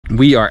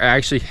we are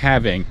actually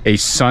having a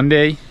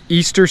Sunday,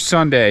 Easter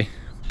Sunday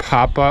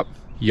pop-up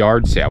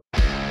yard sale.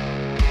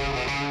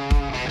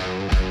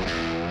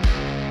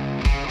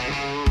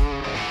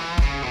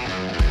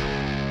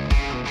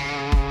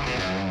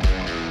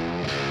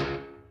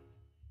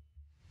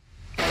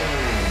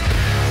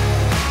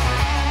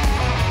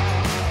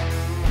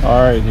 All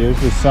right, here's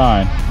the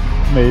sign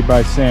made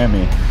by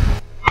Sammy.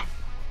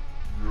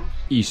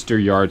 Easter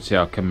yard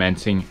sale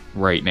commencing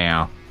right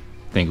now.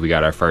 I think we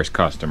got our first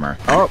customer.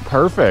 Oh,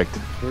 perfect.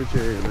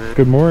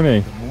 Good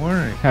morning. Good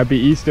morning. Happy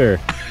Easter.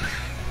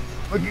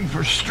 Looking for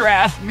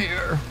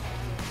Strathmere.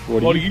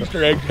 What All the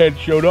Easter eggs had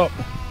showed up.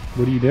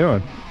 What are you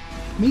doing?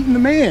 Meeting the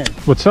man.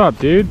 What's up,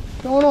 dude?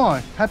 What's going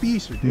on? Happy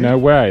Easter, dude. No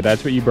way.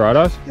 That's what you brought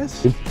us?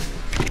 Yes.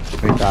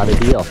 We got a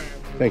deal.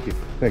 Thank you.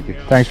 Thank you.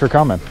 Thanks for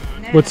coming.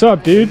 What's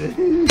up, dude?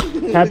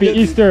 Happy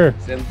Easter.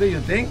 Same to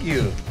you. Thank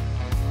you.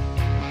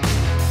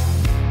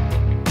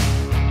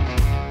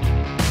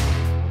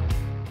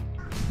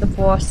 The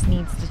boss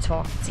needs to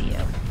talk to you.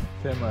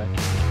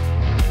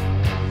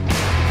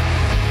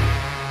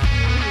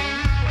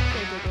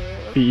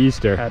 Happy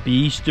Easter. Happy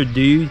Easter,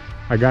 dude.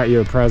 I got you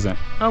a present.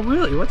 Oh,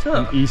 really? What's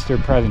up? An Easter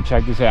present.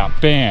 Check this out.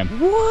 Bam.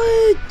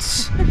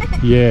 What?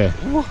 Yeah.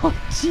 What?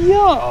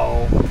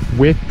 Yo.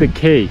 With the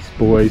case,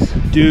 boys.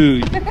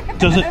 Dude,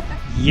 doesn't...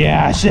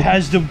 Yes, it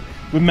has the...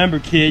 Remember,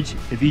 kids,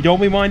 if you don't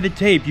rewind the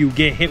tape, you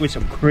get hit with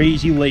some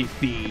crazy late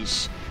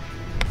fees.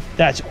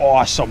 That's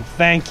awesome.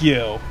 Thank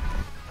you.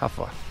 How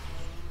far?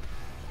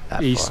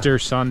 Easter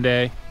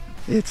Sunday.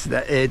 It's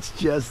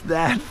just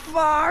that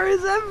far.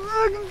 Is that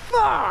fucking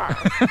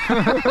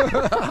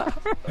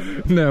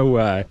far? No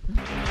way.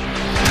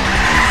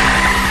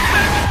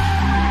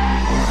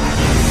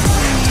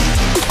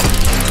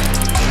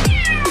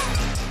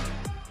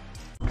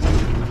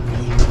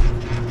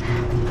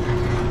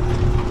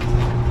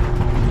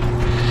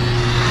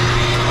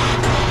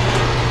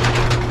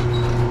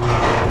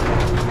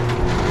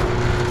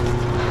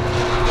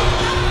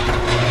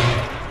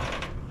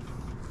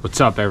 What's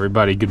up,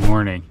 everybody? Good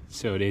morning.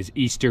 So it is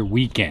Easter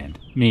weekend,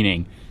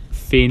 meaning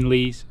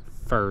Finley's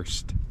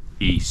first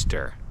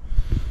Easter.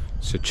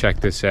 So check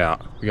this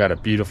out. We got a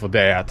beautiful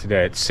day out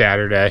today. It's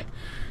Saturday,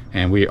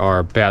 and we are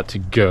about to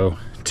go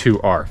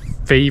to our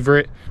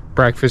favorite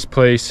breakfast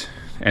place,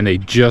 and they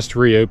just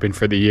reopened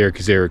for the year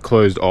because they were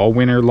closed all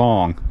winter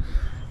long.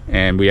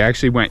 And we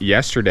actually went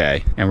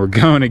yesterday, and we're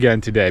going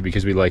again today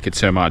because we like it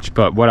so much.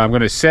 But what I'm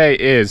going to say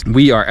is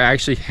we are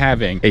actually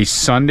having a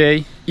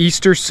Sunday,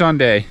 Easter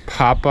Sunday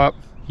pop-up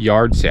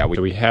yard sale.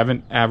 We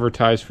haven't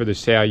advertised for the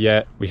sale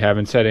yet. We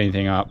haven't set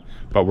anything up,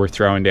 but we're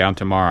throwing down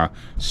tomorrow.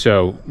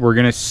 So we're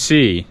going to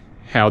see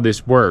how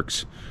this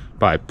works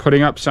by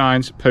putting up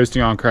signs,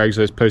 posting on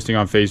Craigslist, posting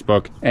on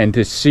Facebook, and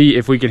to see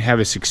if we can have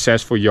a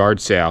successful yard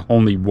sale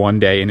only one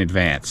day in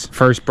advance.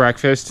 First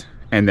breakfast,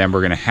 and then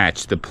we're gonna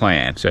hatch the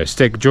plan. So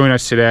join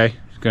us today.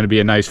 It's gonna be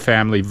a nice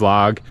family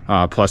vlog,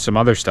 plus some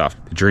other stuff.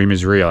 The dream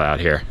is real out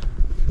here.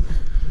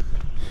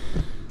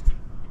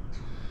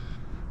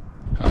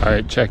 All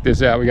right, check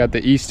this out. We got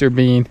the Easter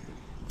bean.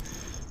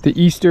 The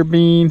Easter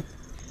bean.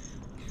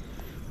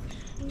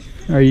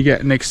 Are you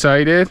getting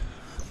excited?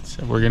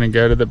 So we're gonna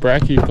go to the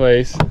brekkie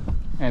place,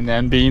 and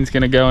then Bean's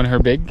gonna go in her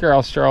big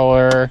girl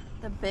stroller.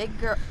 The big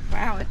girl.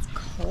 Wow, it's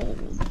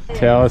cold.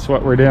 Tell us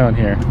what we're doing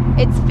here.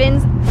 It's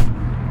Finn's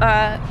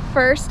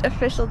first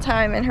official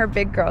time in her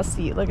big girl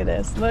seat. Look at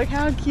this. Look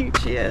how cute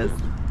she is.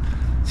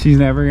 She's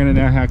never gonna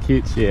know how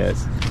cute she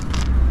is.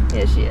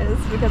 Yeah, she is,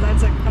 because I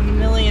took a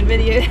million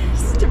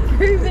videos to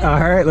prove it. All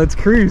right, let's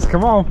cruise.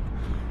 Come on.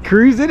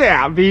 Cruise it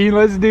out, Bean.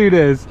 Let's do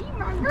this.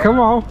 Come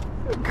on.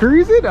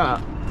 Cruise it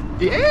up.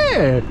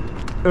 Yeah.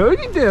 What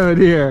are you doing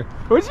here?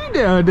 What you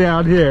doing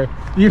down here?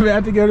 You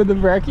about to go to the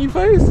brekkie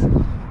place?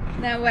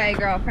 No way,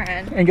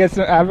 girlfriend. And get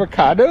some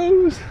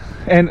avocados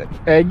and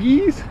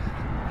eggies?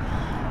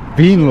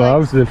 Bean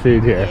loves the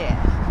food here. Yeah.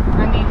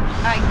 I mean,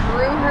 I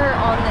grew her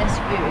on this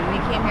food. We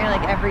came here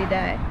like every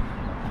day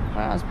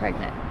when I was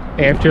pregnant.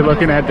 After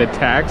looking at the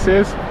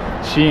taxes,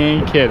 she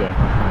ain't kidding.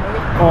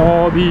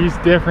 All these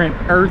different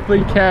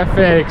Earthly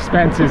Cafe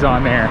expenses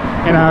on there.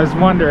 And I was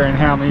wondering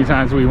how many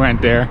times we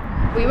went there.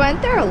 We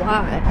went there a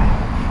lot.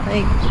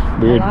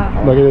 Like, Weird. a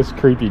lot. Look at this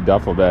creepy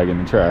duffel bag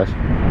in the trash.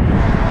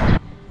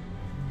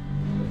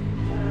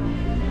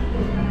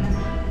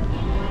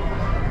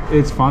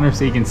 It's funner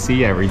so you can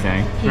see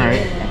everything,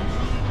 right?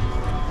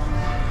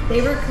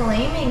 They were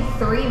claiming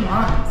 3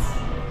 months.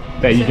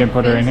 That you can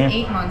put her in Finn's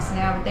here? 8 months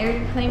now, but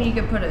they're claiming you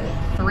could put a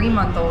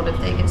 3-month-old if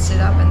they could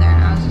sit up in there.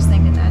 And I was just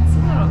thinking, that's a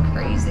little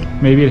crazy.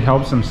 Maybe it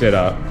helps them sit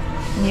up.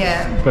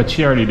 Yeah. But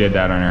she already did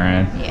that on her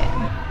end. Yeah.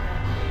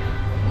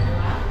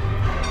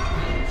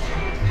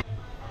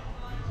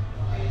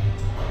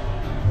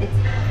 It's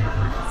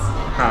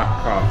hot.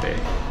 Hot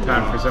coffee.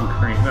 Time for some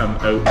cream,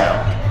 oat milk.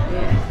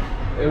 Yeah.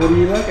 Hey, what are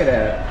you looking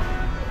at?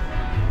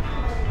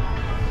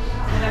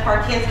 And if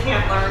our kids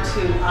can't learn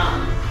to,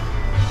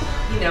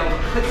 you know,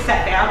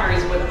 set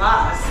boundaries with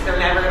us, they're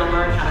never going to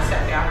learn how to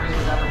set boundaries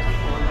with other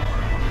people.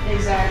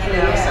 Exactly.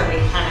 You know, so we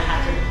kind of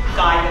have to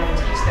guide them and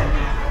teach them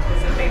that,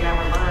 because if they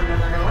never learn,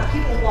 then they're going to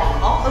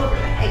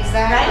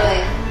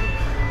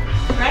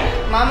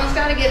Mama's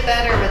got to get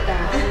better with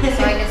that,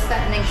 so I can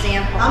set an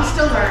example. I'm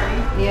still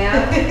learning. Yeah,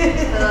 I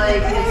feel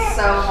like it's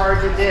so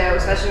hard to do,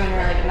 especially when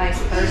you're like a nice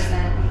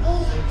person.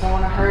 Don't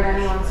want to hurt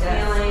anyone's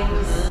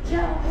feelings.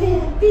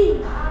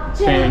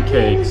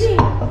 Pancakes.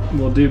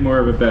 We'll do more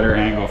of a better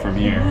angle from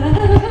here.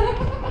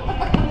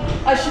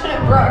 I should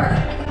have brought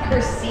her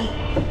seat.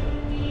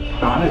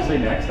 Honestly,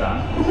 next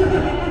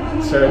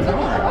time. So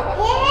tomorrow.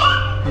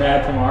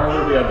 Mad tomorrow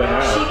we'll be at the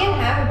She house. can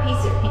have a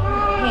piece of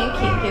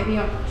pancake if you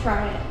want to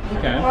try it.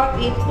 Okay.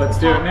 Coffee. Let's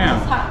do it now.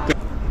 It's hot.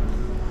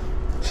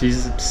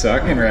 She's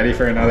sucking, ready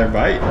for another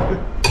bite.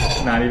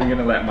 Not even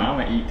gonna let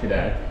Mama eat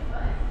today.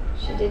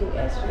 She didn't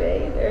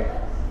yesterday either.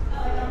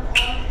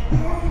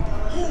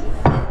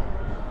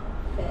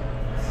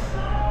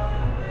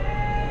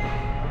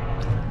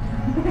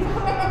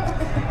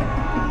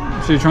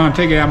 She's trying to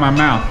take it out of my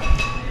mouth.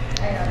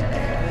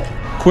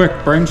 Quick,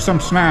 bring some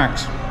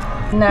snacks.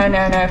 No,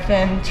 no, no,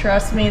 Finn.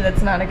 Trust me,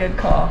 that's not a good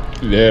call.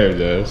 There it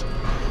is.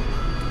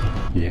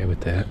 Yeah,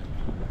 with that.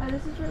 Oh,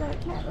 this is where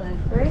that cat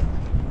lives, right?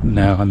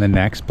 No, on the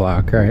next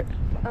block, right?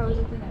 Oh, is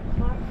it the next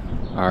block?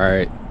 All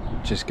right,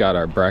 just got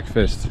our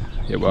breakfast.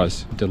 It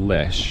was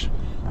delish.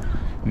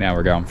 Now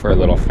we're going for a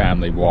little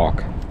family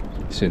walk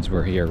since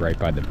we're here right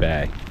by the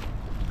bay.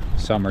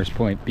 Summers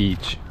Point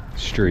Beach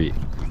Street.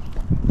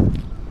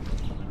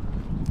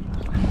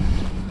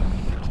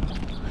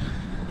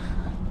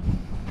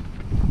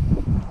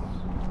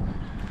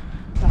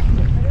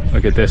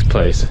 Look at this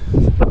place.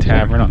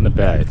 Tavern on the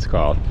Bay, it's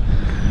called.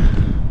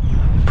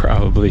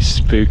 Probably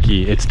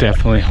spooky. It's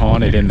definitely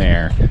haunted in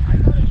there.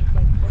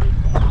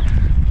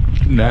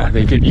 Nah,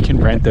 you can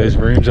rent those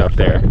rooms up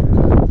there.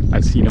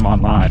 I've seen them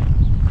online.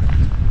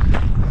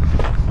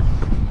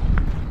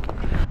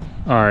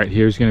 All right,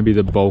 here's gonna be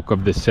the bulk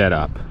of the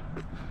setup.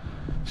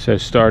 So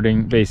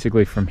starting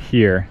basically from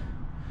here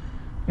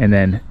and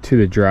then to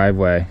the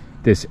driveway,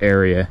 this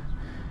area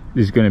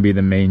is gonna be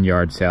the main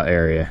yard sale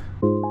area.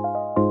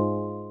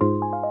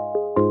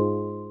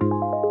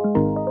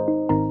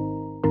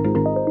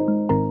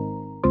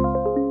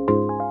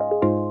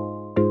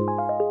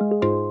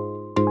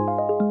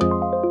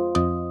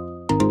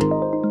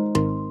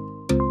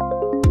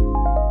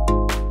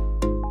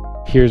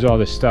 Here's all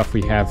the stuff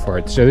we have for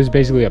it. So this is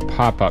basically a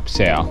pop-up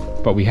sale,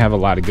 but we have a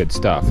lot of good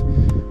stuff.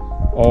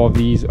 All of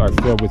these are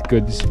filled with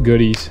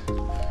goodies,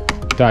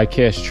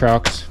 die-cast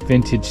trucks,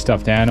 vintage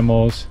stuffed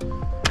animals,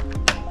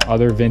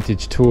 other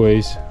vintage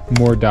toys,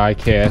 more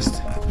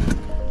die-cast,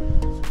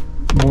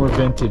 more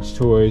vintage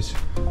toys,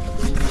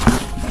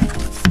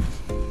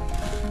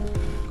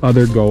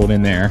 other gold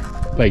in there,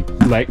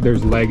 like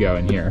there's Lego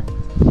in here,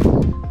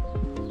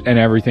 and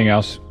everything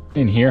else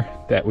in here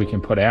that we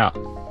can put out.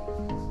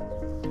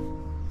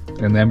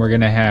 And then we're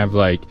gonna have,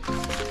 like,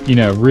 you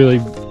know, really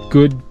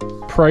good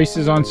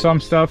prices on some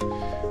stuff,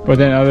 but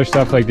then other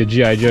stuff like the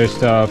G.I. Joe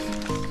stuff,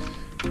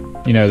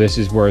 you know, this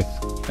is worth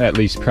at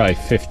least probably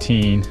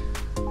 15.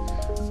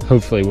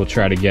 Hopefully we'll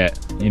try to get,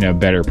 you know,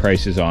 better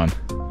prices on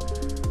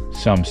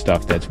some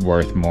stuff that's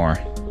worth more.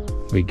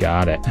 We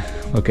got it.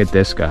 Look at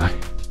this guy.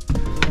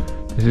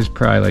 This is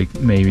probably like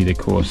maybe the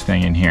coolest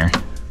thing in here.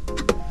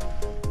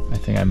 I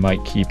think I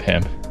might keep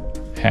him,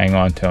 hang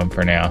on to him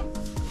for now.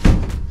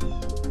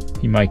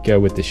 He might go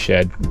with the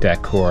shed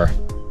decor.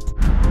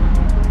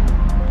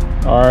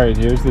 All right,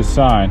 here's the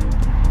sign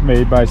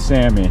made by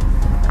Sammy.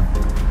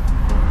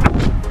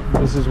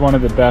 This is one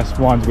of the best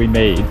ones we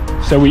made.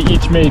 So we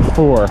each made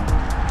 4,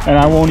 and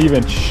I won't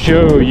even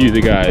show you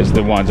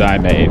the ones I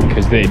made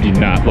because they do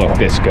not look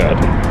this good.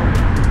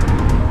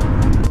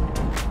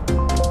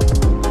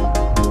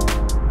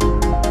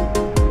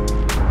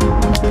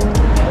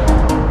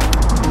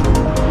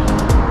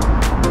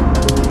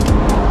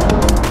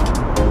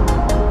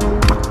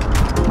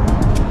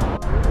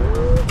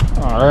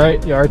 All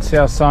right, yard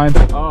sale signs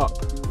up.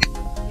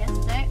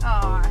 Yes, they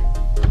are.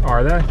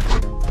 Are they?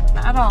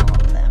 Not all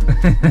of them.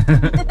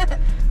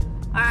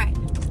 All right.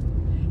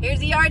 Here's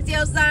the yard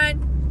sale sign.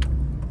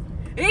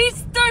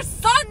 Easter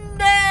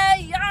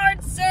Sunday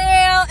yard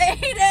sale,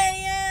 8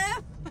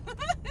 a.m.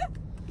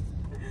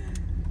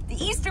 The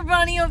Easter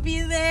Bunny will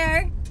be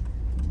there.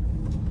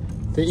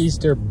 The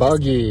Easter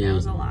buggy. That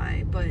was a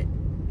lie, but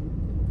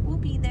we'll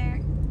be there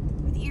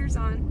with ears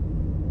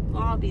on.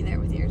 Well, I'll be there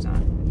with ears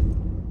on.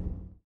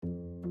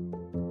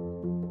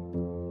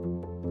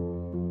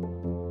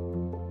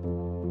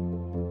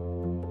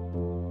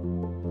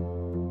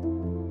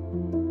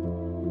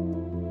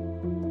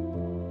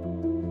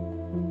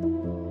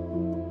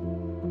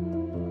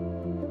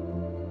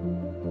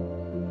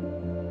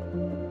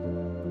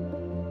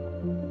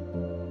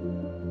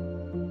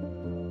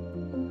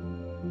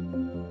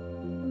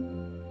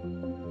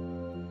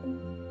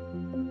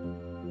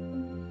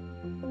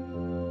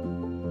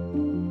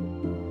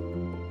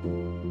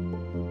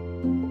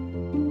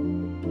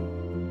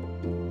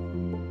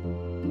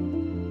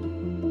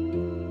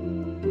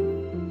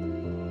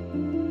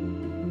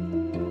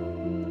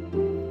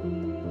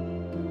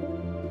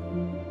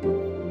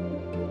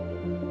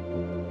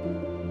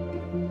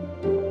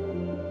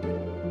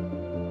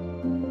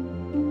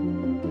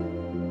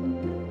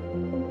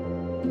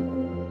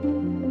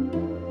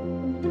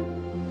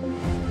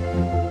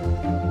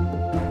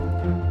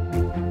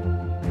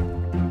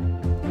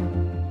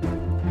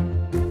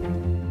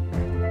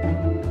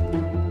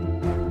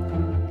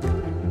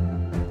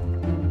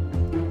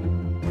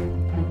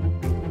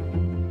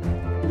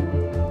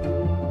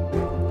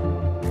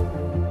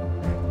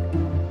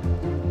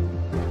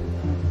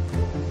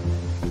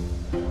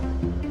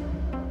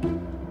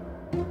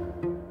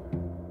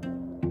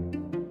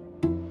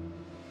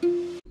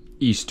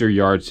 Easter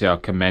yard sale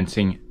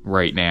commencing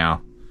right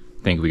now.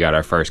 I think we got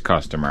our first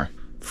customer.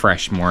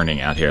 Fresh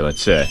morning out here,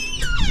 let's see.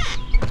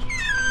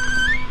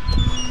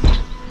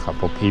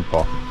 Couple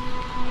people.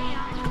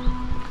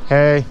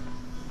 Hey.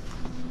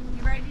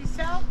 You ready to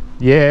sell?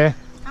 Yeah.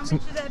 How much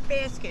is that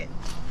basket?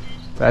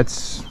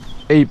 That's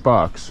 $8.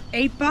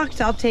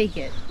 $8, I'll take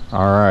it.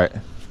 All right.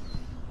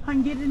 I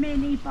can get him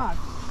in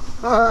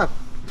 $8.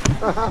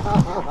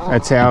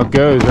 That's how it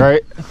goes,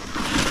 right?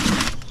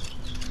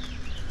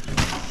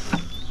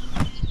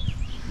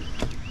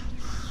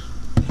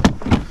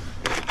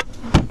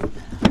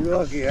 You're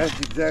lucky. That's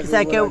exactly Does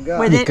that what go I got.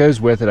 with It it?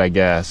 goes with it, I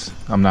guess.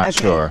 I'm not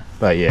Okay. sure,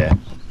 but yeah.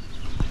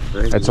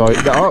 Thank That's you. all.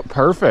 Oh,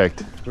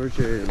 perfect.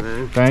 Appreciate it,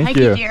 man. Thank Thank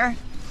you. you, dear.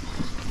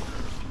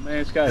 Man,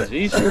 it's got his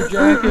Easter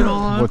jacket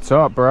on. What's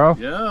up, bro?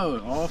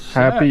 Yo, all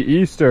set. Happy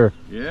Easter.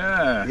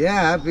 Yeah.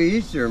 Yeah, happy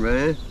Easter,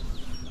 man.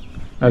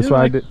 That's You why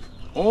like I did.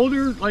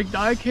 Older, like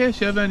die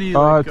cast? You have any,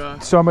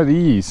 like, Some of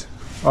these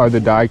are the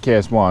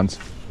die-cast ones.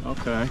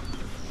 okay.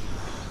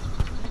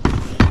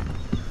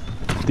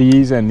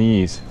 These and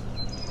these,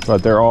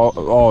 but they're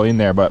all in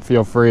there. But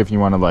feel free if you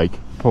want to like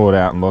pull it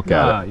out and look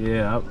at it.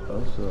 Yeah.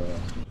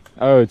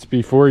 Oh, it's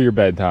before your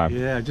bedtime.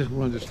 Yeah, I just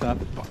wanted to stop.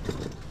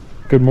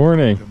 Good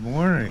morning. Good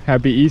morning.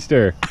 Happy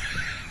Easter.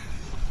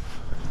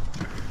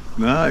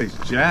 Nice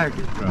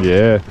jacket, bro.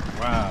 Yeah.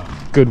 Wow.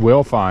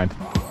 Goodwill find.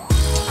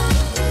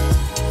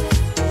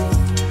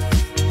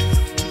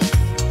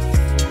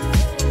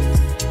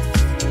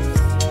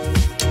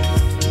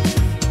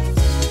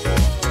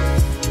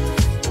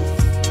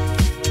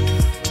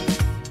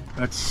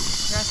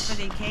 That's Dress for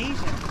the occasion.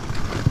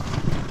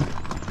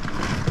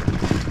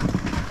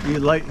 you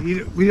like.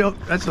 We don't.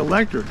 That's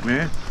electric,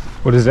 man.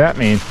 What does that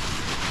mean?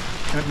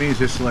 That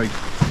means it's like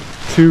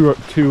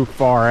Too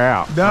far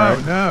out. no,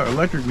 right? no.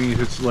 Electric means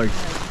it's like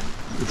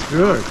it's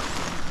good.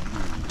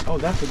 Oh,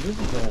 this is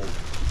old.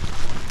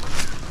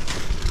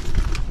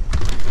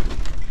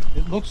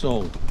 It looks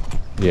old.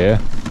 Yeah,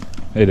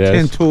 it is.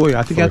 Tin toy.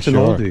 I think For that's an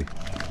sure. oldie.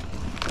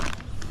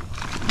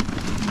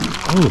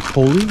 Oh, the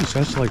police.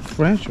 That's like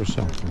French or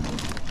something.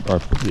 Or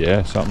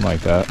yeah, something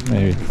like that.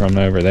 Maybe from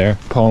over there,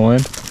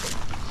 Poland.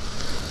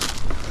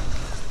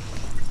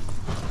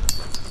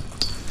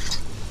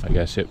 I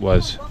guess it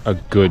was a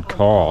good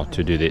call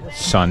to do the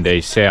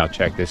Sunday sale.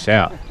 Check this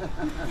out.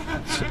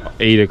 It's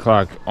 8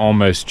 o'clock,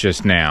 almost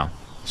just now.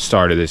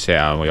 Started the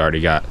sale, and we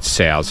already got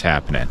sales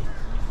happening.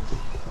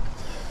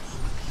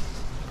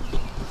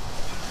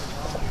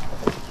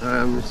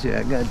 Let me see.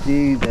 I got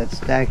these. That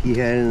stack you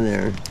had in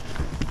there.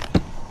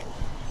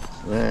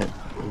 That.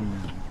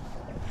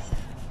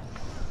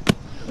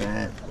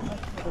 That.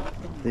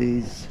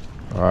 These.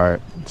 All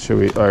right,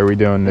 are we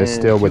doing this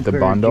and still two with the pair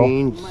of bundle?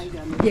 jeans.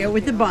 Yeah,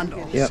 with the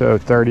bundle. Yep. So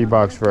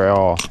 $30 for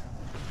all.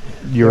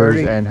 Yours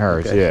 30? and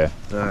hers, Okay.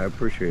 I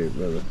appreciate it,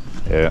 brother.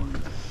 yeah.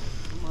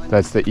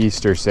 That's the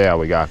Easter sale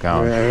we got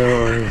going.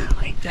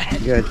 Like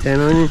that. You got 10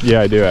 on you?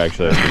 Yeah, I do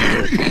actually.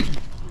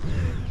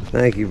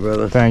 Thank you,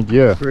 brother. Thank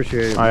you.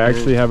 Appreciate it. I man.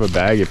 actually have a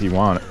bag if you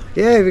want it.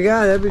 Yeah, if you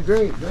got it, that'd be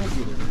great. Thank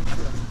you.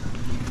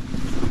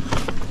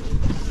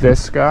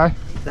 This guy?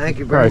 Thank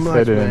you very Probably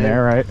much, fit it man. in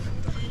there, right?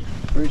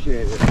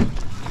 Appreciate it.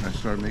 I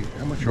started making.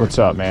 How much? What's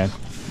up, man?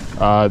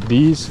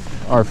 These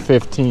are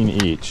 15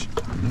 each.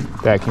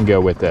 That can go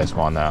with this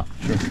one, though.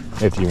 Sure.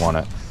 If you want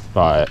to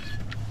buy it.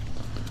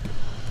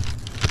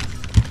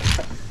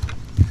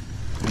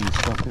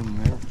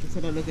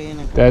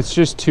 That's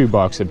just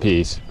 $2 a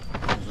piece.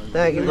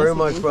 Thank you very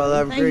much, brother.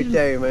 Have a great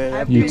day,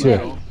 man. You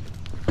too.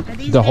 Are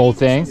these The whole vases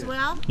thing? As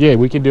well? Yeah,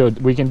 we can do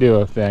it. We can do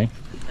a thing.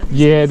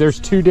 Yeah, there's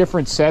 2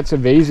 different sets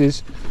of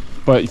vases,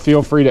 but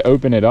feel free to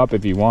open it up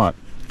if you want.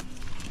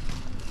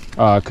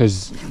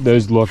 Because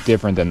those look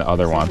different than the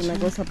other ones. Una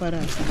cosa para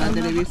la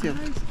televisión.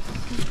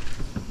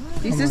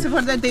 This is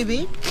for the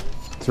TV?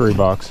 $3.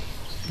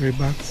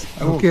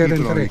 $3. I will keep it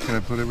on you. Can I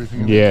put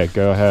everything in? Yeah,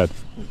 go ahead.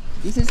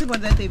 This is for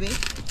the TV?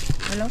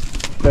 Hello?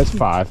 That's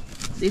 $5.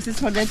 This is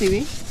for the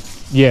TV?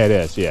 Yeah, it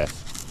is. Yeah,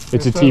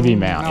 it's a TV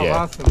mount.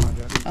 Yeah,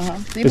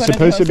 Sí, it's por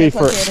supposed to eso be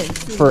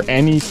José for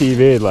any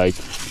TV. Like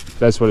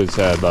that's what it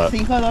said. But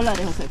 $5,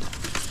 José.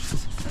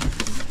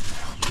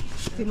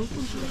 Si no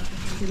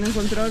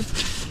encontró.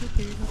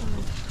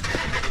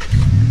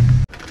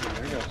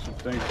 I got some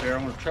things there.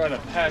 I'm gonna try to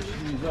patch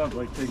these up,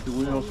 like take the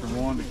wheels from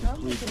one to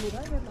complete.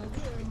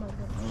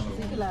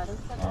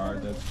 all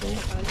right, that's cool.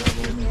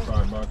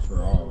 $5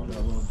 for all of Got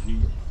a them. little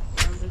Jeep.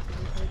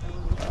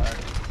 Alright.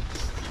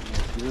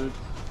 Good.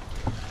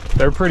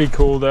 They're pretty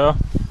cool though.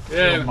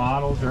 Yeah. Little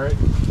models, right?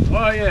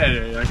 Oh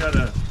yeah. I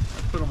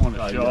put them on the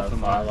You got shelf in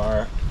my 5. All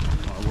right.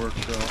 work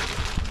shelf.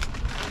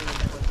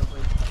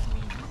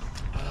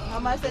 How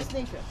much is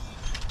sneakers?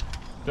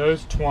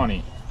 Those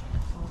 20.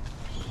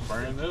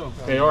 Brand new.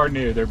 They are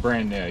new. They're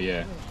brand new.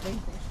 Yeah.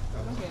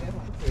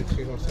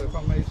 Si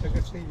Josefa me dice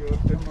que sí, yo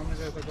de una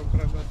manera estoy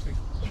comprando así.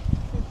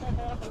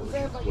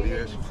 What do you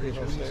ask for? Si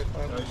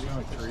Josefa Those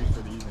are 3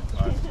 for these and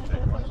 5 to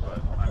take ones, but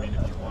I mean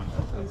if you want.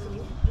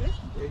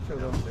 That's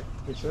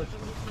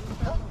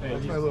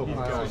my little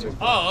pile.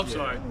 Oh, I'm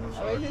sorry.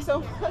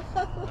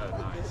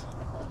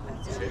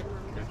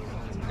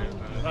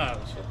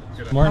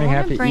 Morning,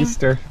 happy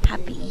Easter.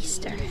 Happy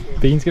Easter.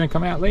 Bean's gonna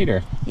come out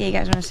later. Yeah, you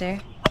guys want to see her?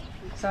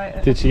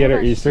 So Did she get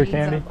her Easter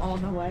candy? All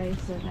the way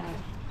so that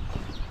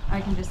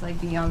I can just like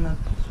be on the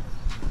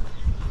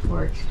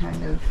porch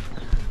kind of.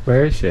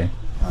 Where is she?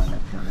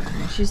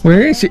 She's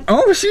Where is she?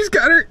 Oh, she's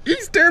got her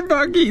Easter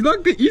buggy.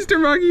 Look, the Easter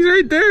buggy's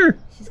right there.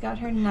 She's got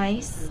her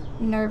nice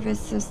nervous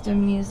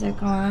system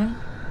music on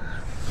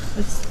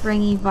with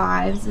springy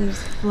vibes.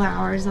 There's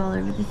flowers all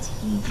over the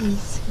TV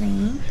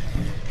screen.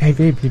 Hey,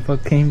 babe, people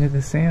came to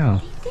the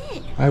sale. They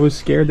did. I was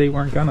scared they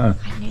weren't gonna.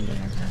 I knew they were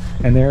gonna.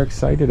 And they're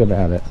excited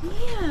about it.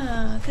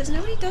 Yeah, because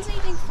nobody does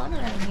anything fun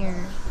around here.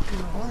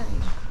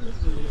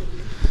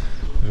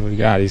 What do we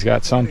got? He's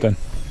got something.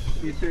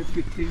 You said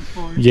 15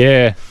 for it?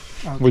 Yeah,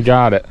 we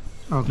got it.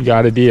 Okay. We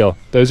got a deal.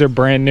 Those are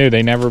brand new.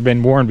 They never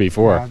been worn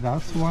before.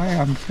 That's why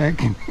I'm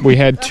checking. We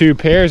had 2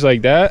 pairs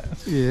like that.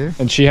 Yeah.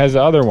 And she has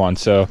the other one,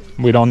 so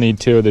we don't need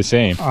 2 of the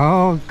same.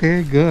 Oh,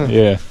 okay, good.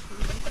 Yeah.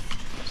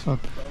 So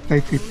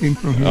take 15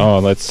 from here. Oh,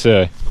 let's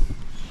see.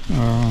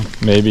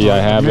 Maybe I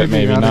have it,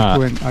 maybe not.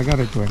 I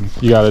got a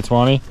 20. You got a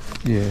 20?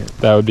 Yeah.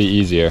 That would be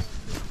easier.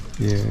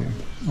 Yeah.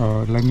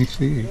 Let me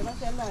see.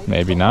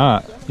 Maybe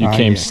not. You Ah,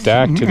 came yeah.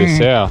 stacked to the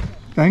sale.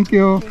 Thank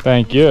you.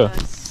 Thank you.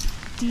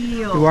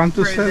 You want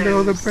to sell the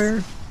other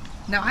pair?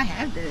 No, I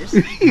have this.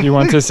 You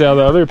want to sell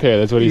the other pair?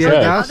 That's what he Yeah,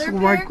 said. that's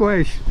my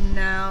question.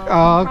 No,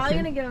 Oh, I'm probably okay.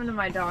 gonna give them to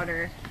my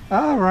daughter.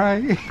 All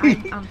right.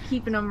 I'm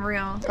keeping them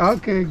real.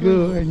 Okay,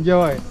 good.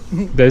 Enjoy.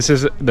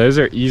 Those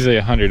are easily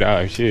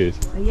 $100 shoes.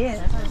 Yeah,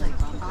 that's why I was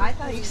like, I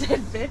thought you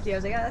said 50. I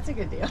was like, yeah, that's a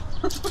good deal.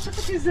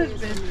 You said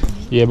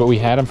 50. Yeah, but we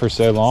had them for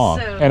so long,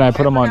 So, and I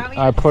put them on.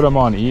 I put them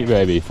on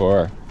eBay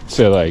before.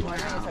 So like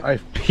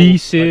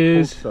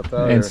pieces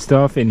and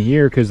stuff in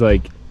here, cause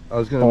like I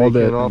was gonna make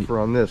you an offer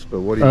on this, but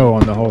what do you? Oh,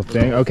 on the whole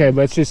thing. Okay,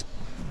 let's just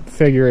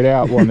figure it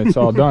out when it's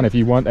all done. If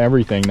you want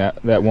everything,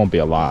 that won't be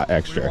a lot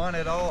extra. We want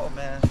it all,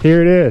 man.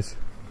 Here it is.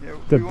 Yeah,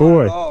 the we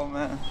boy. Want it all,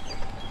 man.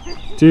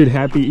 Dude,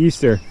 happy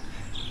Easter.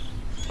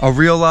 A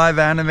real live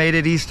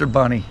animated Easter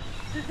bunny.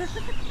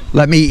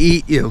 Let me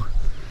eat you.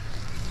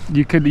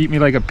 You could eat me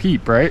like a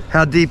peep, right?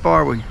 How deep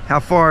are we? How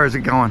far is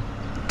it going?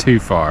 Too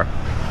far.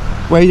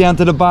 Way down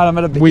to the bottom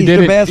of the We Easter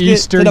did it basket?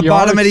 Easter to the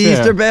bottom of the yard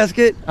sale. Easter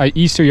basket?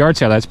 Easter yard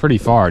sale, that's pretty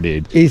far,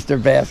 dude. Easter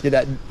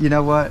basket. You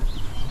know what?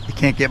 You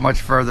can't get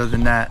much further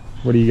than that.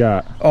 What do you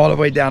got? All the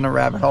way down the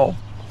rabbit hole.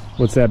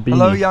 What's that beanie?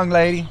 Hello, young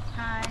lady.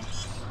 Hi.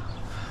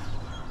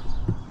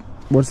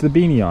 What's the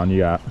beanie on you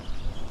got?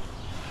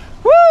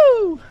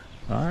 Woo!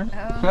 All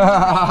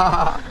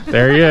right.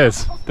 There he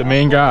is, the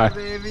main guy.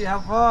 Baby, how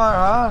far,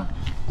 huh?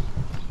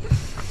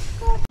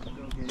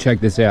 Check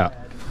this out.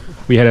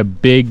 We had a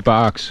big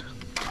box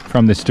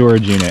from the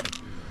storage unit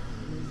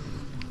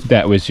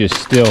that was just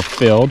still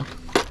filled,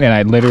 and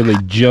I literally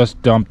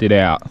just dumped it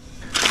out.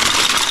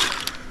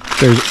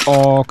 There's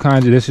all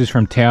kinds of, this is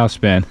from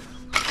Tailspin,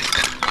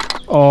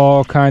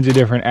 all kinds of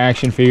different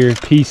action figure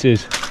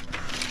pieces.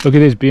 Look at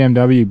this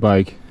BMW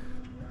bike.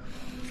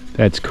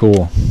 That's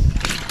cool.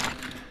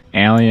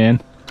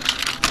 Alien.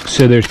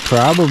 So there's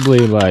probably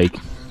like,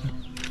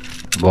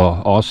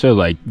 well, also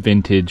like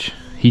vintage.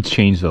 He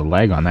changed the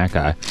leg on that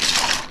guy.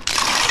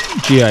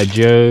 G.I.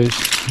 Joes,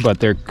 but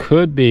there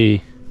could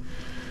be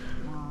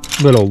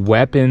little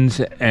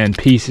weapons and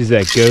pieces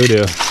that go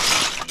to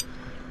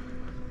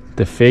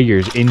the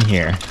figures in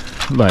here.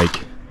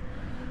 Like,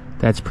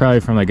 that's probably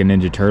from like a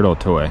Ninja Turtle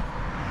toy,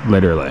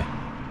 literally.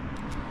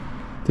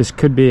 This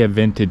could be a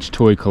vintage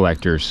toy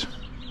collector's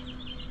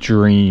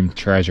dream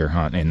treasure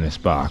hunt in this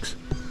box.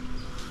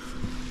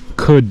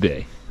 Could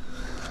be.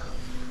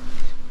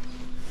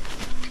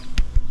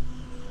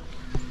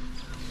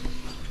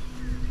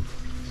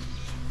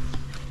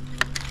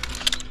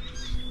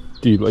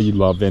 Do you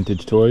love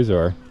vintage toys,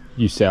 or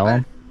you sell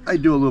them? I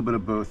do a little bit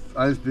of both.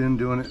 I've been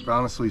doing it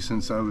honestly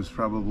since I was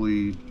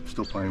probably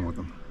still playing with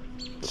them.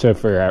 So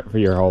for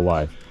your whole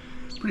life?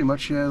 Pretty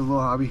much, yeah, a little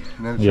hobby,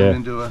 and then it Yeah. turned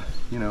into a,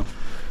 you know,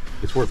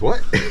 it's worth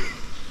what?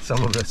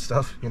 Some of that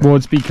stuff. You know? Well,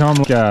 it's become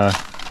like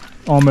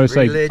almost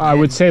like, I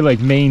would say like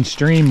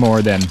mainstream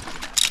more than,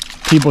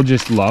 people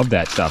just love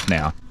that stuff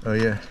now. Oh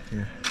yeah,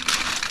 yeah.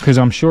 Because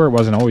I'm sure it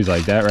wasn't always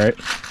like that, right?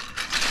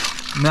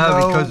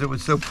 No, because it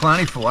was so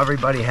plentiful.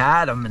 Everybody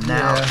had them, and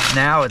now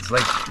it's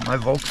like my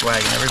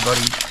Volkswagen.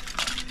 Everybody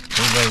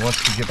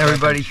wants to get.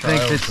 Everybody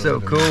thinks it's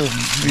so cool.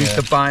 We used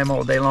to buy them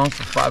all day long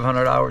for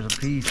 $500 a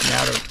piece.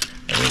 Now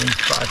everything's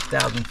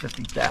 $5,000,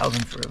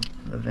 $50,000 for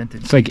a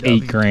vintage. It's like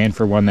BMW. $8,000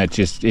 for one that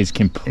just is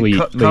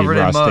completely covered in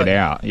rusted mud.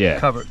 out. Yeah.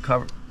 Covered.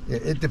 Yeah,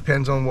 it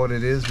depends on what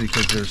it is,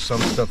 because there's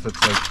some stuff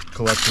that's like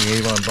collecting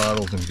Avon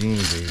bottles and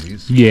Beanie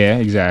Babies. Yeah,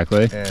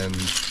 exactly. And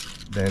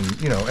then,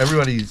 you know,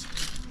 everybody's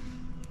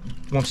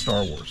wants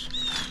Star Wars.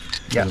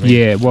 Yeah.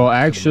 Yeah, well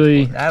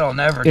actually that'll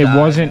never it die,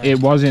 wasn't man. it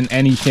wasn't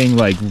anything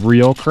like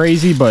real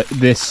crazy, but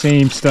this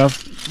same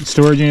stuff,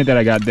 storage unit that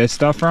I got this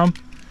stuff from,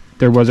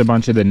 there was a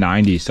bunch of the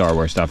 90s Star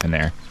Wars stuff in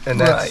there. And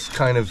that's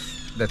kind of,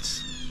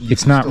 that's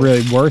it's not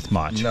really worth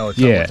much. No, it's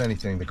not worth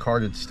anything. The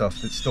carded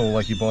stuff, it's still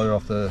like you bought it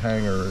off the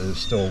hanger, is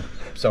still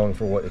selling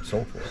for what it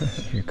sold for.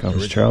 Here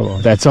comes trouble.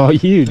 That's all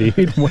you,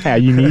 dude. Wow,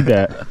 you need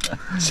that.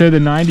 So the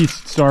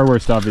 90s Star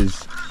Wars stuff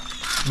is...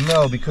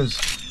 No,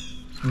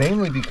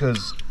 mainly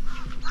because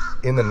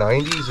in the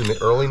 90s, in the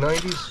early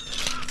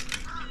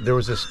 90s, there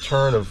was this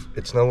turn of,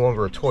 it's no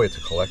longer a toy, it's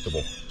a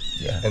collectible.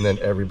 Yeah. And then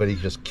everybody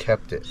just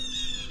kept it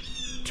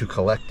to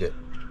collect it.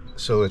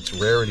 So its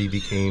rarity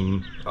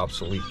became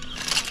obsolete.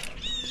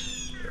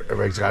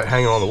 Everybody's got it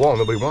hanging on the wall,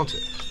 nobody wants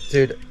it.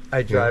 Dude,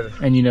 I drive.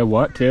 And you know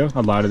what, too?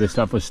 A lot of this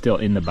stuff was still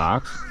in the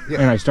box. Yeah.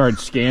 And I started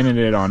scanning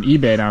it on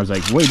eBay, and I was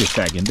like, wait a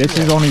second, this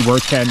is only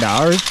worth $10?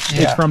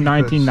 It's from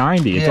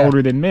 1990. It's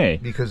older than me.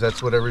 Because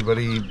that's what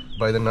everybody,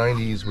 by the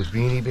 90s, with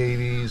Beanie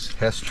Babies,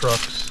 Hess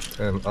trucks,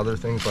 and other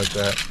things like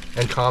that,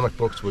 and comic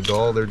books with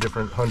all their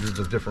different, hundreds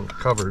of different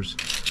covers,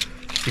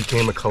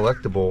 became a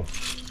collectible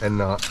and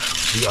not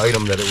the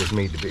item that it was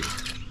made to be.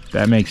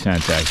 That makes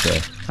sense,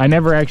 actually. I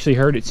never actually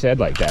heard it said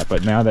like that,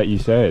 but now that you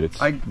say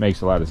it, it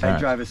makes a lot of sense. I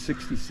drive a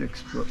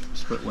 66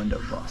 split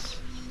window bus,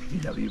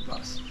 VW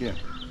bus. Yeah.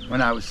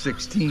 When I was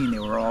 16, they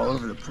were all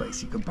over the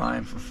place. You could buy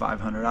them for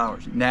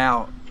 $500.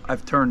 Now,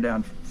 I've turned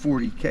down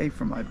 $40K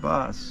for my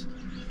bus.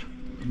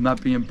 I'm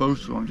not being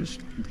boastful, I'm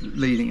just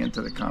leading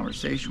into the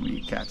conversation with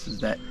you cats, is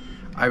that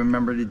I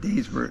remember the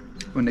days where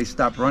when they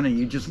stopped running,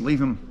 you just leave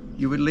them,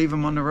 you would leave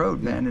them on the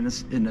road, man, in the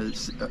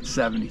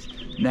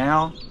 70s.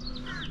 Now,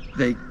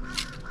 they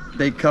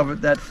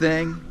covered that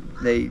thing.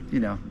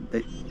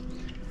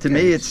 To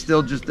me, it's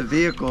still just a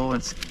vehicle.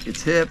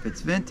 It's hip,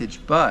 it's vintage,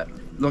 but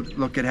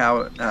look at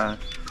how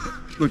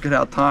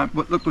time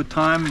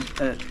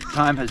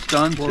has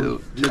done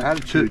to the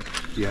attitude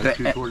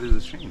toward it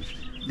has changed.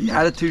 The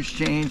attitudes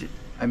change.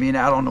 I mean,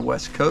 out on the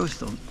West Coast,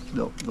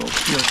 they'll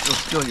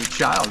steal your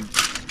child,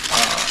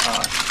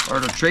 or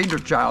they'll trade their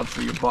child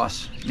for your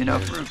bus. You know,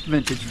 for a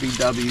vintage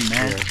VW,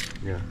 man.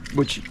 Yeah.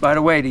 Which, by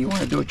the way, do you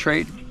want to do a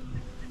trade?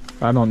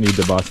 I don't need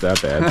the bus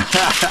that bad.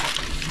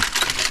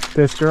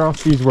 This girl,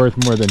 she's worth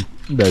more than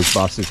those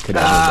buses could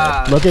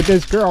ever be. Look at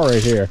this girl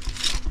right here.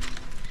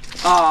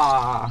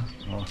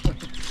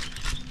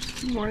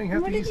 Good morning,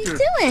 happy Easter.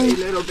 What are you doing?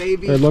 Hey, little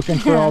baby. They're looking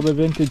for all the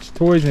vintage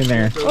toys in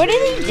there. What are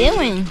they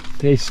doing?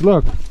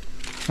 Look,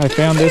 I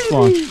found this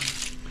one.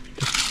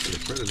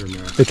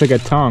 It's like a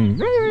tongue.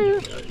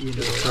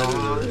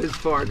 His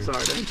farts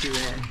are, don't you,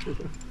 man?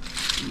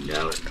 You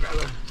know it,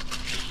 brother.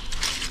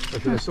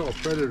 I saw a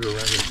predator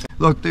around here.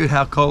 Look, dude,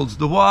 how cold's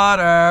the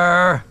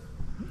water?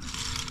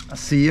 I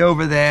see you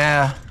over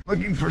there.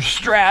 Looking for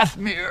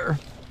Strathmere.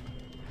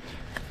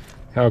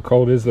 How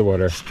cold is the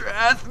water?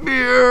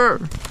 Strathmere.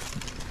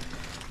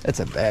 That's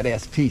a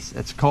badass piece.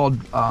 It's called,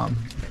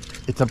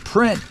 it's a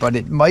print, but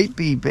it might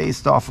be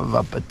based off of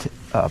a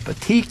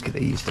batik,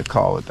 they used to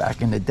call it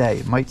back in the day.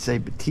 It might say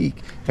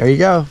batik. There you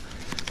go.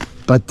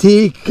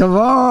 Batik, come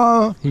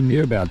on. He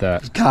knew about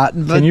that.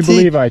 Cotton batik. Can you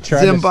believe I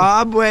tried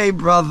Zimbabwe,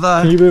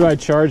 brother. Can you believe I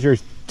charged her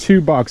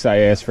 $2 I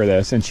asked for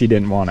this and she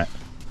didn't want it?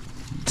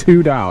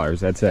 $2,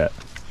 that's it.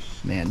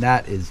 Man,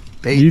 that is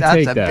bathing.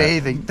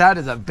 That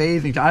is a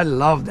bathing. I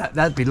love that.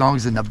 That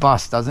belongs in the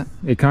bus, doesn't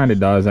it? It kind of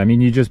does. I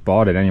mean, you just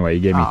bought it anyway.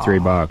 You gave me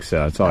 $3,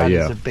 so it's all you.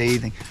 That is a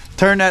bathing.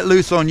 Turn that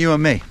loose on you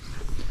and me.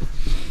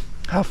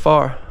 How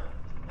far?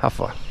 How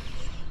far?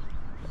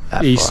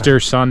 That Easter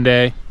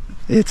Sunday.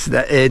 It's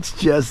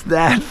just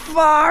that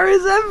far.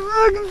 Is that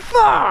fucking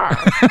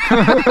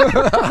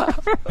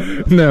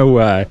far? No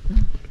way.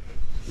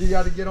 You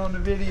got to get on the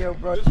video,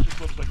 bro. This just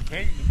looks like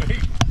paint to me.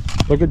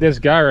 Look at this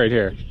guy right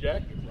here.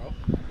 Jacket, bro.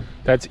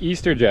 That's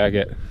Easter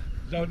jacket.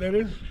 Is that what that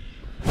is?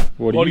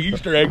 What All the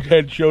Easter eggs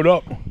had showed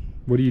up.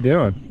 What are you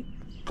doing?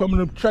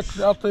 Coming to check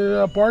out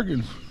the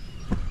bargains.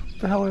 What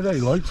the hell are they,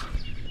 lights?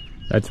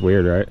 That's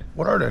weird, right?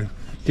 What are they?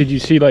 Did you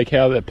see like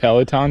how the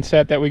Peloton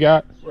set that we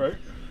got? Right.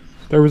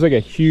 There was like a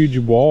huge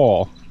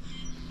wall,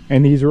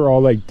 and these were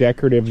all like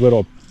decorative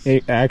little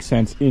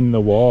accents in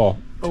the wall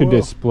to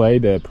display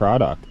the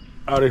product.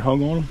 Oh, they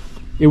hung on them?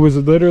 It was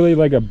literally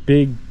like a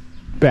big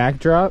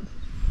backdrop,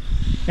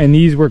 and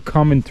these were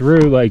coming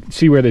through, like,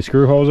 see where the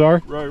screw holes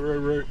are?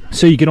 Right.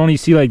 So you could only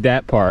see like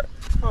that part.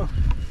 Huh.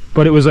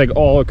 But it was like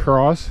all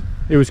across.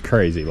 It was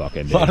crazy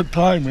looking, dude. A lot of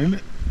time, isn't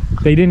it?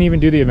 They didn't even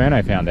do the event,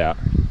 I found out.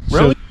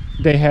 Really? So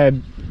they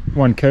had,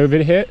 when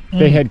COVID hit,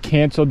 they had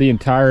canceled the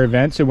entire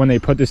event, so when they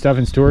put the stuff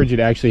in storage, it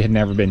actually had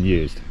never been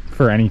used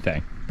for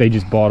anything. They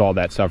just bought all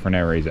that stuff for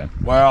no reason.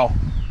 Wow.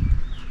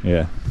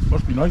 Yeah.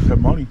 Must be nice to have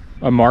money.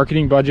 A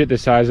marketing budget the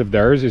size of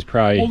theirs is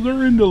probably... Well,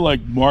 they're into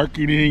like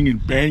marketing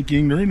and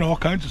banking. They're into all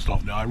kinds of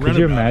stuff now. I read Could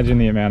you about imagine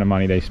the amount of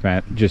money they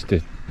spent just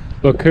to...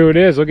 Look who it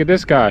is. Look at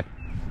this guy.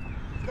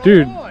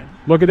 Dude,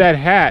 look at that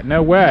hat.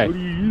 No way. What do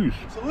you use?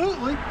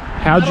 Absolutely.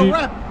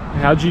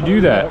 How'd you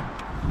do that?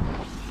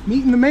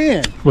 Meeting the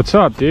man. What's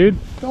up, dude?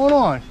 What's going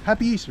on?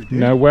 Happy Easter, dude.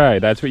 No way.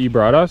 That's what you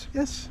brought us?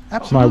 Yes,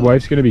 absolutely. My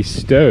wife's going to be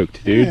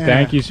stoked, dude. Yeah.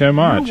 Thank you so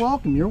much. You're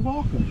welcome. You're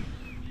welcome.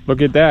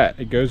 Look at that.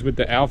 It goes with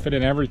the outfit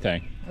and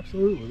everything.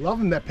 Absolutely.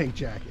 Loving that pink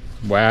jacket.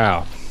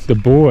 Wow. The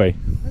boy.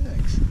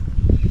 Thanks.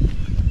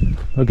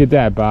 Look at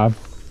that, Bob.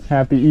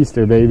 Happy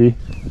Easter, baby.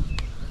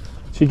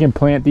 She can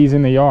plant these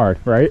in the yard,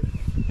 right?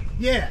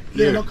 Yeah,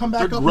 they'll come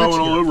back up growing next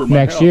year. all over my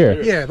Next house,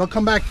 year. Yeah, they'll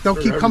come back. They'll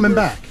keep coming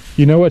back.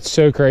 You know what's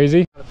so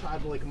crazy?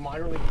 Outside like a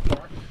minor league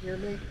park near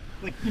me,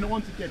 like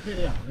once it gets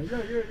hit out.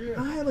 Right? Yeah.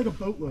 I had like a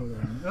boatload of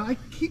them, and I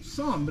keep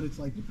some, but it's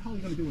like you're probably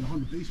gonna do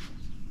 100 baseballs.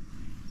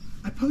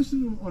 I posted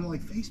them on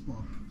like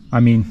Facebook. I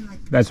mean,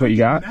 that's what you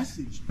got? That's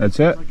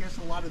it? I guess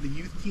a lot of the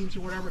youth teams or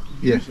whatever can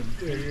use them.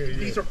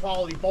 These are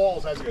quality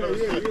balls as opposed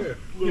to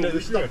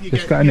the stuff you This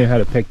get. guy knew how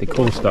to pick the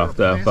cool stuff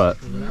though,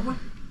 but And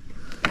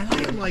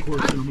I am like,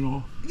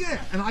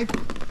 and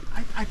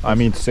I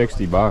mean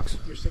 $60.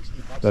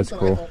 That's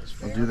cool.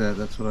 I'll do that.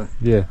 That's what I.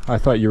 Yeah, I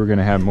thought you were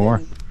gonna have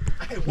more.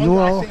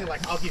 Well,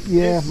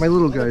 yeah, my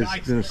little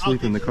guy's gonna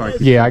sleep in the car.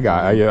 Yeah,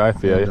 I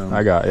feel you.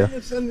 I got you.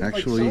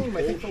 Actually,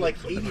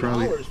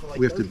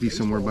 we have to be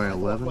somewhere by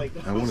 11.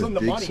 I want to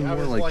dig some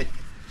more. Like,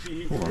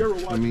 hold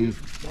on, let me.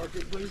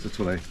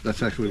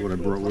 That's actually what I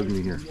brought with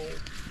me here.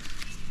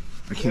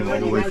 I came all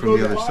the way from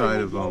the other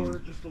side of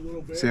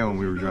Salem.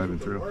 We were driving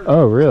through.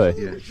 Oh, really?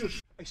 Yeah.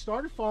 I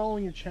started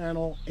following your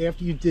channel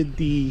after you did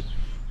the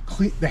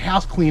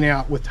house clean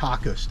out with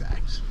taco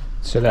stacks.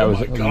 So that was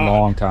a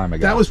long time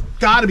ago. That was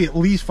got to be at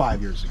least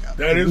 5 years ago.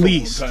 That is at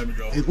least, a long time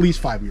ago. At least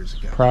 5 years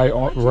ago.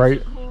 Probably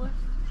right.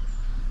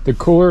 The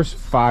cooler's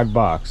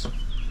 $5.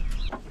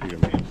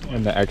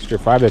 And the extra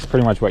 $5, that's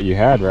pretty much what you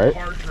had, right?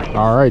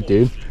 All right,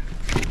 dude.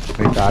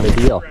 We got a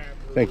deal.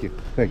 Thank you.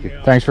 Thank you.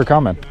 Thanks for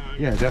coming.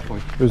 Yeah,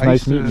 definitely. It was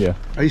nice meeting you.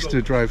 I used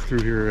to drive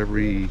through here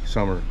every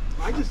summer.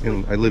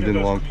 And I lived in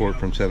Longport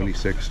from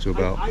 76 to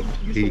about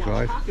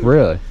 85.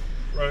 Really?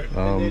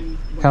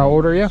 How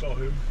old are you?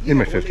 In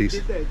my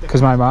 50s.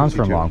 Because my mom's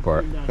from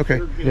Longport.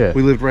 Okay. Yeah.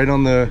 We lived right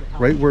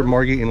where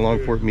Margate and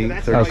Longport meet,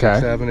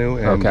 36th Avenue.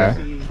 And,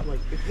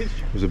 it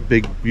was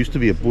used to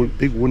be a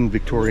big wooden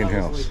Victorian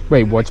house.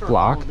 Wait, what's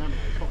block?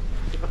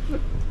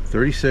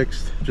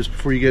 36th, just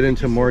before you get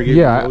into Margate.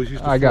 Yeah,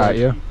 I got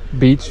you.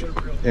 Beach.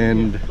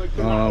 And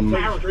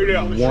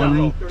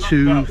 1,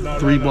 2,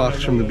 3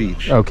 blocks from the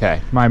beach.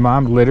 Okay. My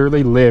mom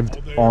literally lived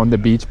on the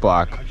beach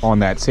block on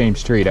that same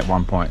street at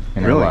one point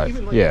in her life.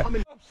 Yeah.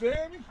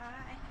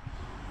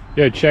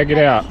 Yo, check it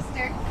out.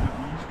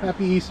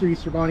 Happy Easter,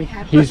 Easter Bunny.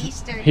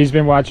 He's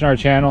been watching our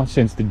channel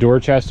since the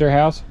Dorchester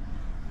house.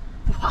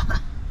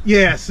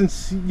 Yeah,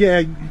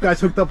 you guys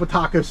hooked up with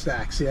taco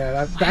stacks.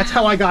 Yeah, that's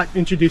how I got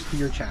introduced to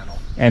your channel.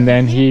 And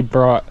then he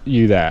brought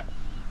you that.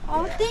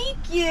 Oh, thank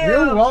you.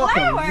 You're welcome.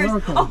 Flowers. You're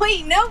welcome. Oh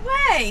wait, no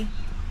way.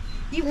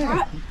 You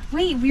brought.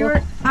 Wait,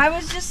 I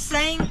was just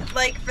saying,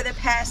 like, for the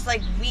past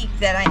week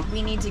that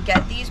we need to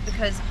get these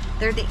because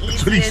they're the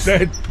easiest. That's what he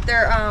said.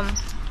 They're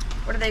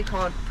what are they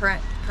called?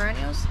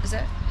 Perennials? Is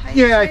that how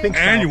you say I think it?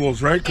 so.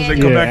 Annuals, right? Because they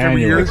come back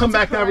every year. They come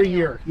back every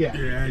year. Yeah.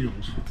 Yeah,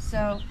 annuals.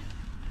 So,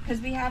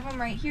 because we have them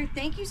right here.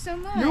 Thank you so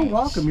much. You're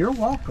welcome. You're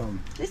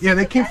welcome. This Yeah, is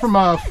they the came best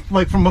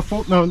from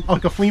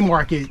a flea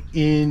market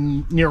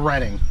near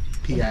Reading,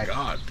 PA. Oh my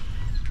God.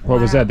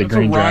 What was that? The That's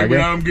Green a ride Dragon?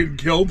 when I'm getting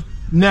killed.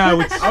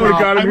 No, it's. I would've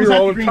got him I was here at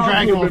all the the Green time.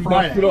 Dragon on Would've been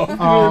Friday. busted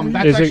off.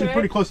 That's Is it- actually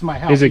pretty close to my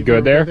house. is it You good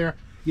can go there? over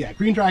Yeah,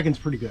 Green Dragon's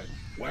pretty good.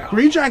 Wow.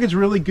 Green Dragon's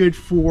really good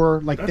for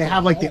they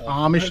have the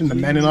Amish and the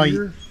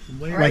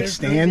Mennonite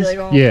stands.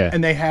 Yeah.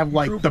 And they have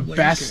the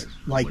best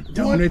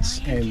donuts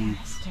and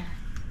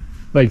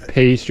Like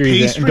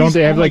pastries. And don't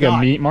they have a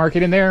meat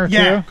market in there too?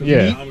 yeah,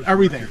 Yeah. meat,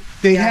 everything.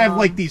 They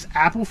have these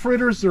apple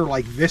fritters. They're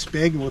this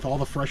big with all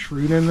the fresh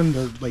fruit in them.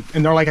 They're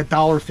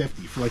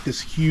 $1.50 for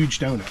this huge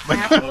donut.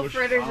 Apple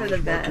fritters are the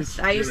best.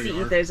 I used to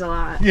eat those a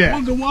lot. Yeah.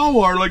 Ones in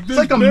Wawa are like this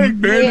like a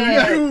big, man.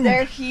 Yeah,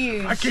 they're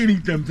huge. I can't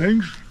eat them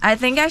things. I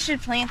think I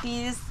should plant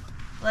these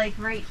right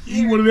here.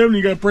 Eat one of them and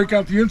you got to break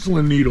out the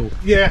insulin needle.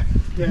 Yeah.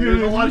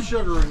 There's a lot of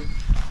sugar in it.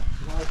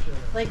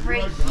 Like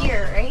right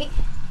here, right?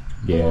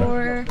 Yeah.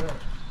 Or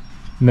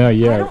No, I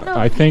yeah. don't know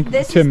I if think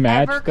this to is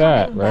match ever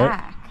that, coming right?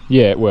 back.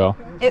 Yeah, it will.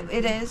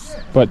 It is.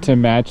 But to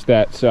match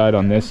that side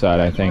on this side,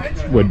 I think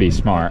would be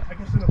smart.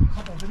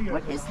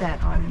 What is that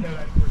on?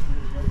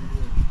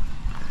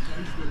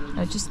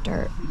 Oh, just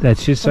dirt.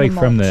 That's just From the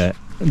from mulch.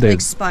 the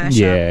Splash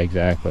yeah, up.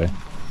 exactly.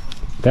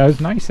 That was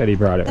nice that he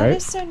brought it, That right?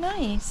 is so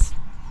nice.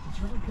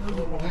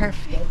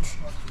 Perfect.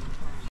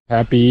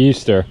 Happy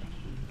Easter.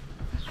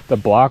 The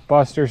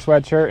Blockbuster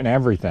sweatshirt and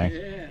everything.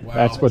 Wow.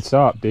 That's what's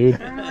up, dude.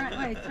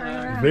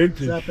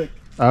 Vintage.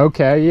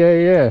 Okay,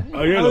 yeah.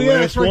 Oh yeah, the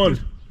last one.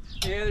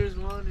 Yeah, there's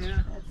one,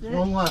 yeah.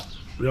 One left.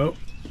 Yep.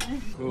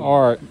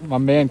 All right, my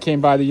man came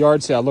by the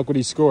yard sale. Look what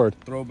he scored.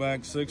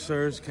 Throwback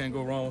Sixers. Can't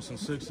go wrong with some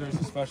Sixers,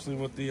 especially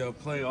with the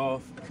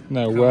playoff.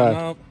 No coming way.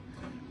 Up.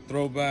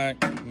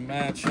 Throwback,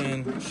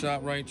 matching,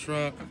 shot right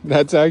truck.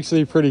 That's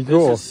actually pretty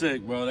cool. This is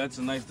sick, bro. That's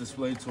a nice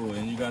display toy.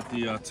 And you got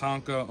the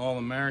Tonka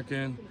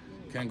All-American.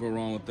 Can't go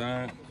wrong with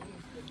that.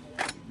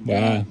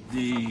 Wow.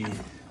 The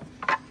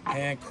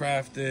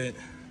handcrafted.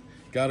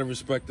 Gotta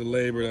respect the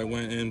labor that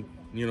went in,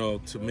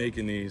 to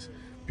making these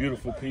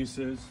beautiful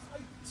pieces.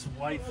 It's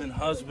wife and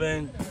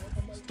husband.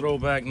 It's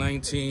throwback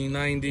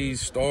 1990s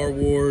Star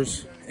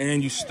Wars.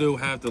 And you still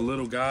have the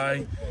little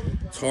guy.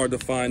 It's hard to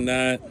find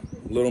that.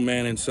 Little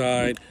man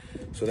inside.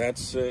 So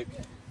that's sick.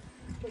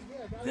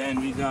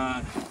 Then we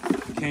got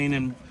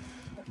Kanan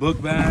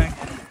book bag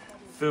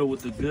filled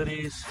with the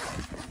goodies.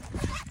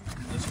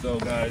 Let's go,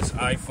 guys.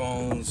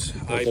 iPhones,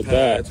 Look at iPads.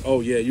 that. Oh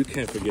yeah, you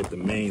can't forget the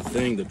main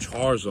thing, the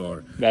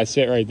Charizard. That's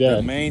it right there.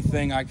 The main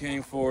thing I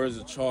came for is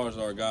the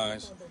Charizard,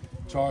 guys.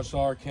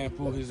 Charizard can't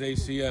pull his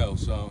ACL,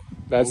 so.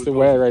 That's the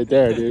way right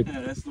there, dude.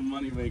 That's the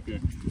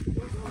moneymaker.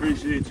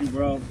 Appreciate you,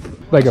 bro.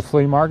 Like a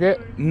flea market?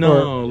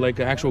 No, like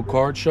an actual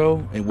card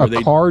show. And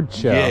A card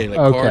show? Yeah, like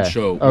Okay. card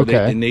show.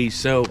 Okay. And they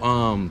sell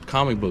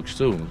comic books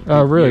too.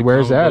 Oh, really? Yeah,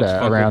 Where's comic that books,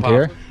 at? Funko Around Pops,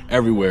 here?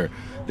 Everywhere.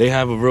 They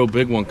have a real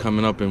big one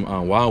coming up in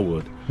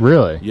Wildwood.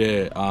 Really?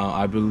 Yeah,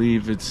 I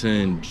believe it's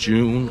in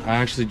June. I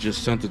actually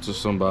just sent it to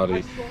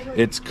somebody.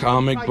 It's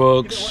comic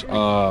books,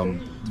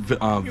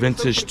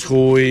 vintage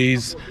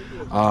toys,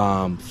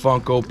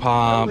 Funko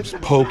Pops,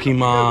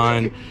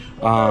 Pokemon.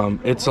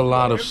 It's a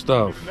lot of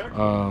stuff.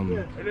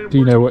 Do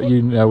you know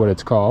what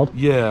it's called?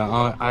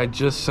 Yeah, I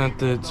just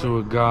sent it to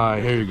a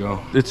guy. Here you go.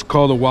 It's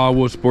called the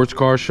Wildwood Sports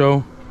Car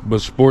Show, but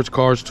sports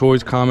cars,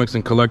 toys, comics,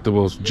 and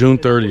collectibles, June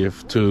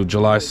 30th to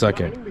July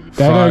 2nd.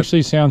 That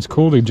actually sounds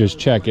cool to just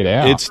check it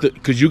out. It's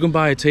because you can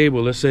buy a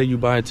table. Let's say you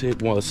buy a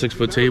table, well, a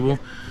 6-foot table,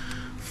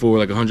 for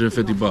like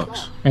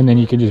 $150. And then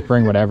you can just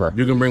bring whatever.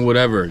 You can bring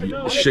whatever.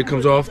 Shit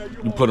comes off,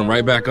 you put them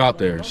right back out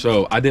there.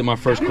 So I did my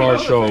first card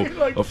show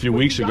a few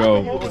weeks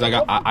ago because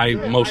I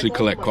mostly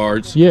collect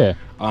cards. Yeah.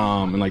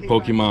 And like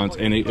Pokemons,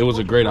 and it was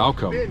a great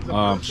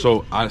outcome.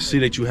 So I see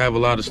that you have a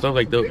lot of stuff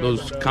like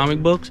those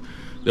comic books.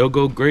 They'll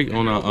go great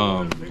on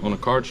a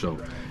card show.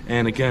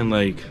 And again,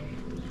 like,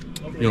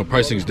 you know,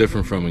 pricing is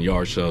different from a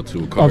yard sale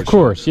to a card show. Of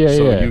course, yeah,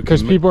 So yeah.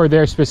 Because people are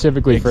there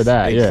specifically for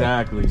that. Yeah.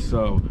 Exactly.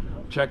 So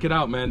check it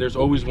out, man. There's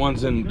always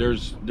ones in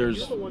there's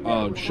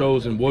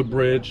shows in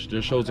Woodbridge.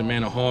 There's shows in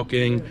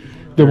Manahawking.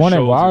 The one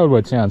in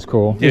Wildwood sounds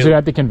cool. Is it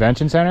at the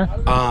convention center?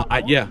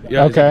 Yeah.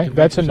 Okay,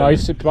 that's a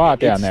nice spot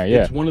down there.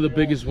 Yeah. It's one of the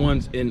biggest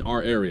ones in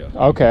our area.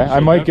 Okay, I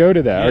might go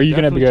to that. Yeah, Are you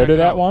going to definitely go check to it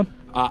that out. one?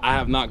 I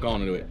have not gone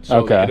to it. So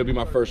Okay. it'll be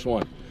my first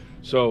one.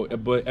 So,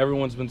 but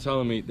everyone's been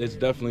telling me it's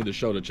definitely the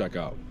show to check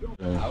out.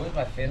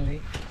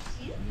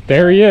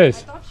 There he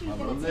is.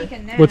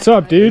 What's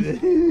up, dude?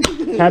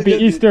 Happy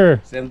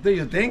Easter. Same to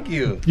you, thank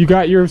you. You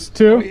got yours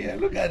too? Oh, yeah,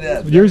 look at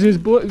that. Yours is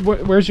blue.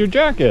 Where's your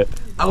jacket?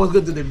 I was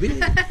going to the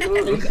beach.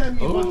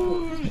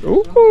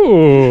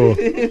 Ooh.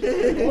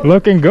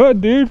 Looking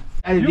good, dude.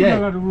 We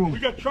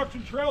got trucks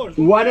and trailers.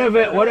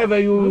 Whatever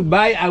you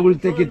buy, I will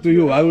take it to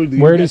you. I will do.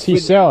 Where does he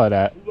sell it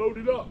at?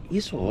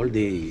 He's all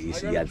the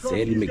yard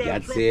sale, he make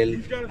yard sale.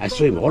 I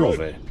saw him all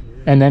over.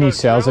 And then he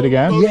sells it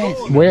again?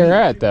 Yes. Where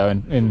at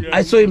though?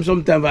 I saw him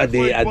sometime at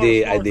the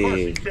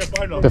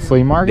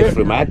flea market? The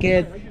flea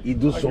market. He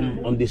do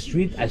some on the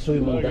street. I saw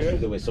him on the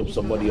street. There was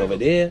somebody over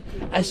there.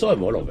 I saw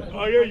him all over.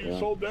 Oh yeah, you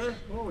sold there?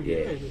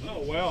 Yeah.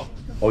 Oh wow.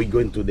 Or he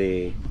going to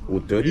the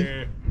Route 30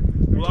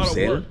 to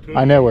sell.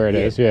 I know where it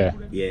is. Yeah.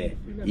 Yeah.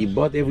 He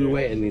bought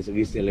everywhere and he's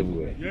resell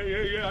everywhere.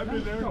 Yeah. I've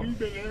been there. You've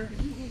been there.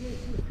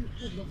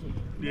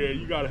 Yeah,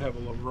 you gotta have a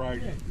little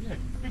variety.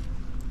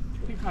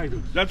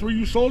 That's where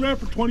you sold at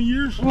for 20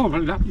 years? Oh,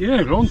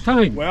 yeah, long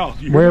time. Wow.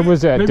 Where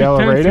was that? Maybe Del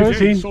 10, Laredo?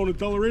 15. Sold at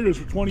Del Laredo's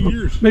for 20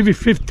 years. Maybe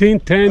 15,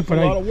 10. That's but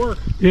a lot of work.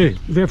 Yeah,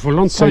 there for a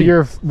long time. So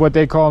you're what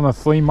they call a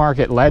flea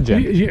market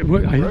legend. Yeah,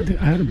 well, I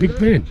had a big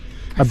van.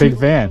 A big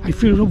van. I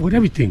filled it up with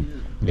everything.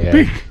 Yeah.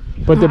 Big.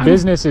 But the I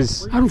business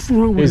don't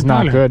fool around with is a not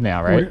dollar. good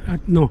now, right?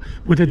 No,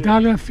 with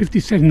 $1, 50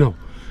 cents, no.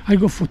 I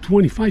go for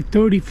 25,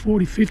 30,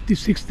 40, 50,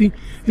 60.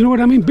 You know what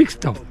I mean? Big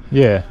stuff.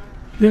 Yeah.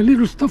 The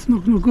little stuff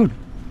not good.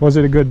 Was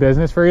it a good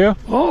business for you?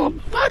 Oh,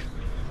 what?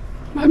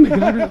 I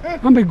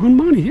make good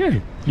money, yeah.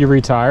 You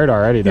retired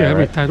already, though, Yeah,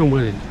 right? I don't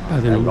want it. I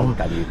don't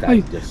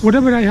know.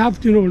 Whatever I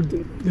have, you know,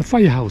 the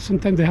firehouse.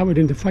 Sometimes they have it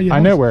in the firehouse. I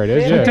know where it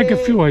is, So yeah. I take a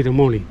few items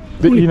only.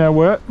 You know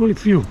what? Only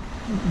few.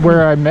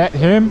 Where I met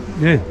him?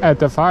 Yeah. At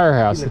the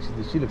firehouse.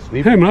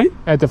 Him, right?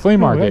 At the flea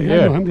market, I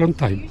yeah. know him long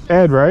time.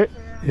 Ed, right?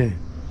 Yeah.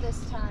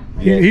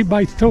 He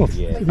buys stuff.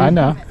 I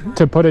know.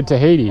 To put it to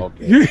Haiti.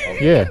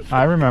 Yeah,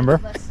 I remember.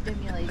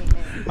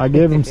 I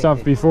gave him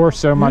stuff before,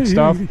 so much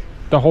stuff.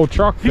 The whole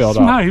truck filled He's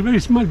up. smart, very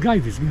smart guy,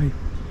 this guy.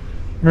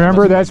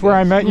 Remember, that's where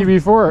I met you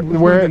before,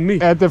 where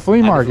at the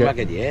flea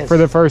market yes. for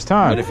the first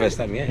time. For the first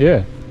time, yeah.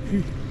 Yeah.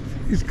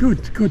 It's good.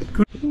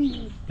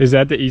 Is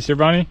that the Easter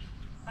bunny?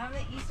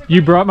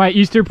 You brought my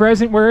Easter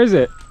present? Where is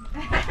it?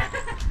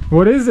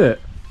 What is it?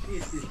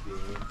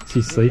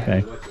 She's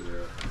sleeping.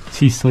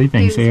 She's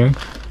sleeping, see?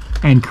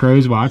 And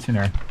Crow's watching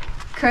her.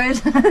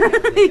 Crow's?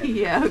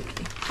 Yeah,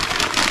 okay.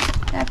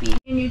 Happy.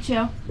 And you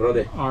chill.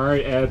 Brother. All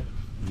right, Ed.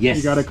 Yes.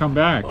 You gotta come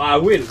back. I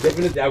will.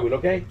 Definitely I will,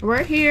 okay?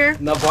 We're here.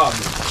 No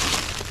problem.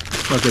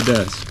 Look at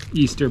this.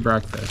 Easter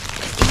breakfast.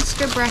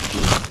 Easter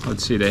breakfast.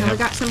 Let's see, they And we have.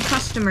 got some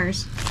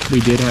customers. We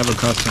did have a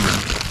customer.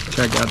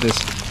 Check out this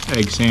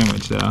egg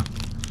sandwich, though.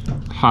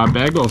 Hot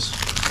bagels.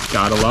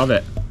 Gotta love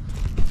it.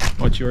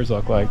 What's yours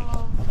look like?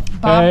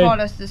 Bob Hey. bought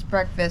us this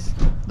breakfast.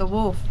 The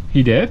wolf.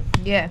 He did?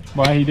 Yeah.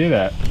 Why'd he do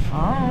that?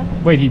 Oh.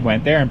 Wait, he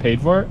went there and paid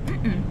for it?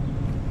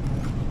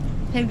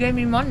 He gave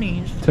me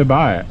money. To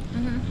buy it?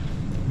 Mhm.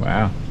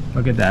 Wow.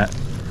 Look at that.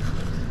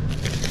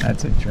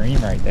 That's a dream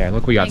right there.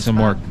 Look, we got some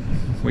more.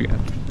 We got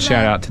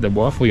shout out to the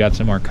wolf. We got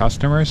some more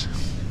customers,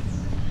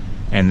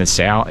 and the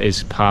sale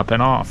is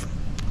popping off.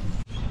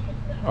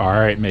 All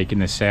right, making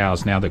the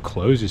sales. Now the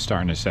clothes is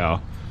starting to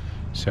sell.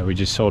 So we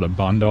just sold a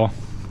bundle.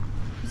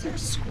 Is there a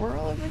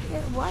squirrel over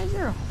here? Why is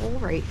there a hole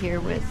right here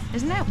with?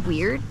 Isn't that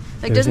weird?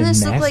 Like, There's doesn't a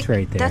this look nest like?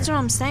 right there. That's what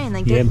I'm saying.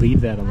 Like, Yeah,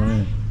 leave that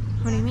alone.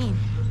 What do you mean?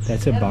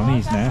 That's a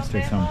bunny's nest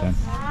or something.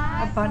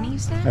 A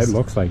bunny's It nest?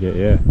 looks like it,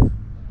 yeah.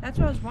 That's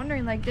what I was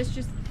wondering. Like, this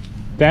just.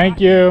 Thank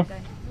you.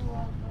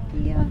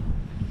 Yeah.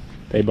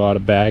 They bought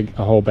a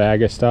whole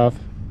bag of stuff.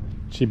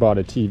 She bought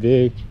a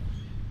TV,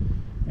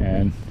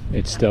 and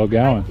it's still I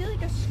going. feel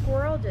like a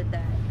squirrel did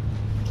that.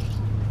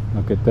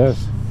 Look at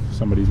this.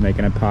 Somebody's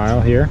making a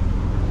pile here.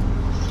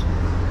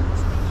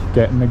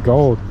 Getting the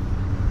gold.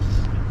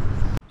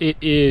 It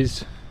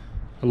is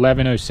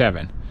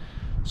 11:07,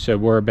 so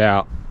we're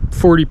about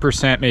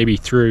 40% maybe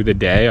through the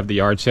day of the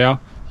yard sale.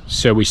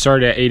 So we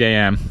started at 8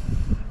 a.m.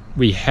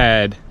 We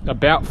had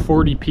about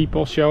 40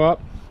 people show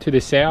up to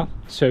the sale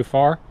so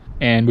far,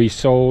 and we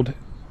sold.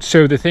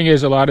 So the thing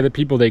is, a lot of the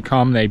people, they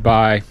come, they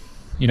buy,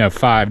 you know,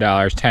 $5,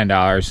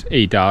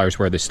 $10, $8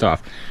 worth of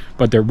stuff.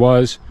 But there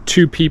was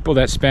 2 people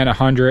that spent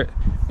 $100,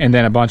 and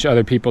then a bunch of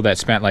other people that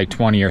spent like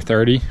 20 or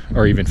 30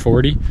 or even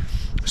 40.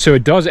 So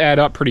it does add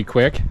up pretty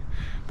quick.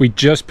 We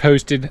just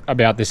posted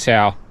about the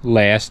sale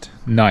last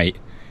night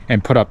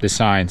and put up the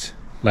signs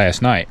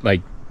last night.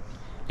 Like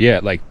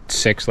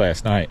 6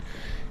 last night.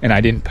 And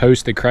I didn't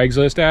post the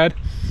Craigslist ad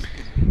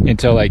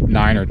until like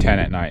 9 or 10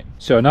 at night.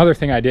 So another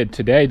thing I did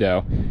today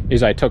though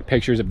is I took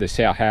pictures of the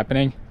sale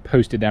happening,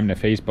 posted them to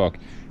Facebook,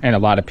 and a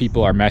lot of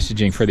people are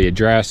messaging for the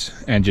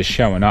address and just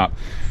showing up.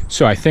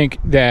 So I think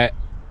that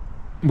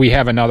we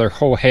have another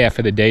whole half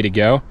of the day to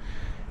go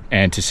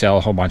and to sell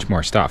a whole bunch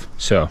more stuff.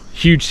 So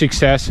huge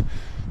success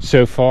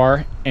so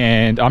far,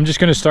 and I'm just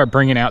gonna start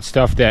bringing out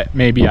stuff that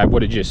maybe I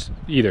would have just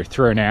either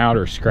thrown out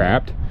or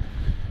scrapped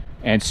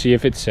and see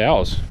if it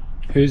sells.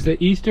 Who's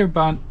the Easter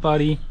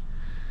buddy?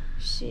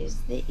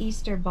 She's the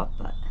Easter butt.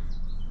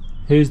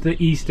 Who's the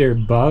Easter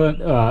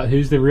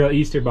who's the real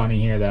Easter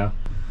bunny here though?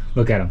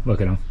 Look at him,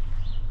 look at him.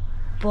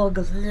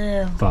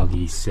 Boogaloo.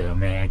 Buggy's so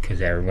mad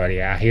because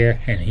everybody out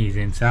here and he's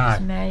inside.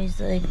 He's mad. He's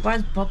like, why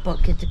does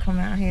Butt get to come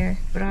out here?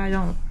 But I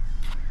don't.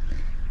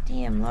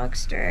 Damn,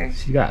 Luxter.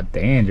 She got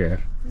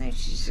dandruff. No,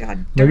 she's got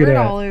Look at dirt that.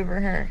 all over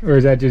her. Or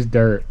is that just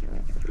dirt?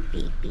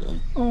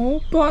 Baby.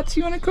 Oh, Butts,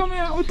 you want to come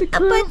out with the A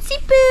crew?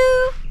 Butsy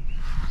Boo.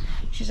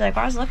 She's like,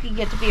 I was lucky to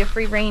get to be a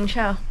free range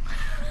hoe.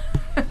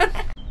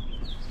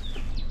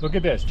 Look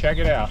at this, check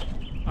it out.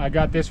 I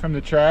got this from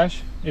the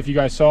trash, if you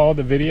guys saw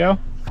the video.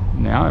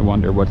 Now I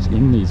wonder what's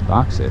in these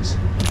boxes.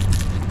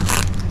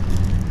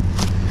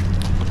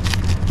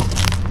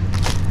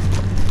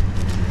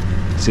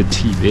 It's a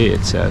TV,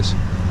 it says.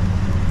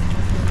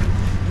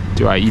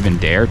 Do I even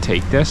dare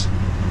take this?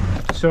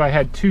 So I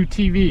had 2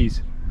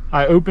 TVs.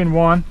 I opened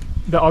one,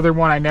 the other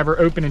one I never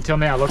opened until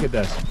now. Look at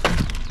this.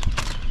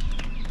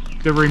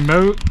 The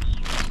remote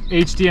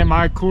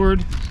HDMI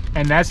cord,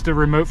 and that's the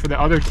remote for the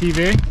other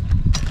TV.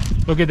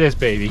 Look at this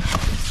baby.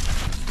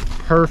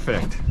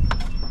 Perfect.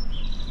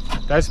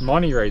 That's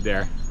money right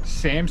there.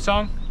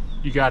 Samsung,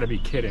 you gotta be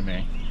kidding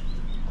me.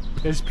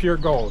 This is pure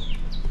gold.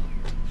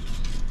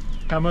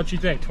 How much you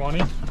think,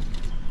 20?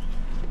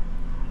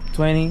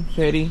 20,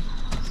 30.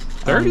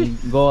 30?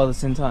 Go at the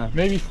same time.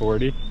 Maybe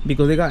 40.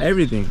 Because they got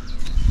everything.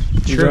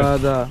 You True.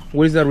 got the,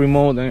 where's the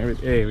remote and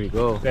everything? There we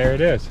go. There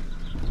it is.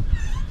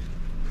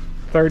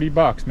 30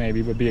 bucks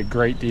maybe would be a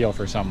great deal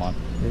for someone.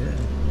 Yeah.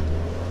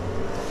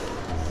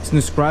 It's no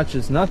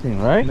scratches,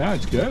 nothing, right? No,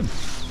 it's good.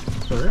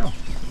 For real.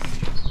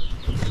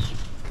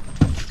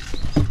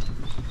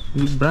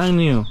 It's brand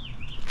new.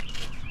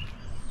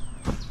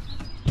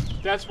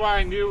 That's why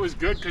I knew it was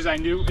good, because I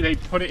knew they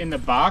put it in the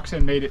box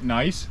and made it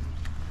nice.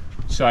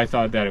 So I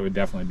thought that it would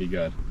definitely be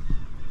good.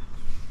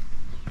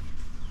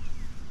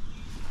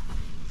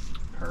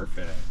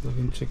 Perfect. Look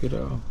and check it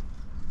out.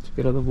 Check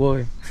it out, the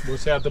boy.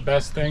 What's out the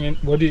best thing? In,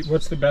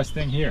 what's the best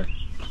thing here?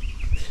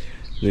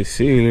 Let's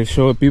see. Let's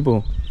show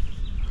people.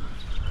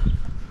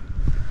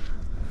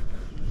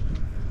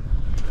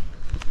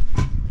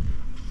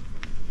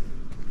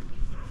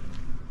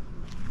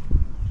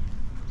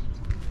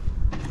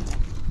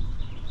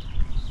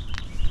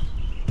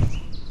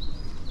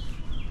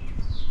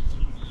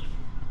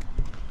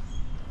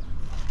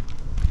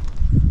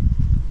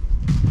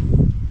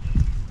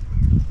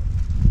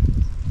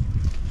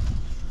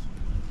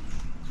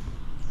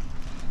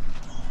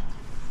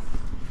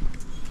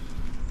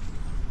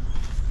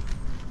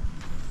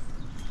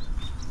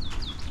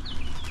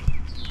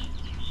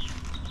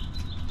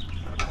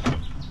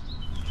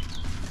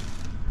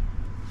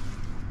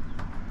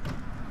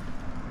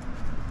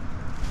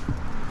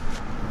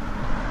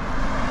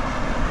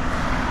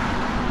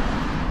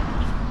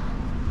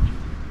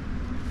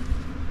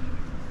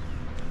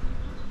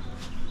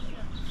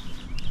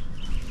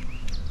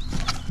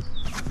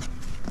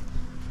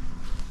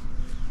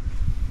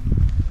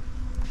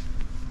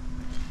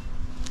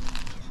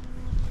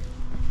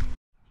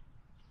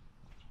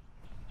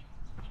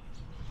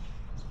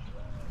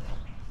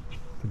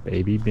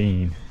 Baby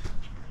bean.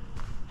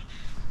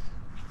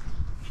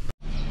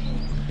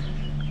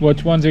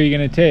 Which ones are you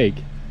gonna take?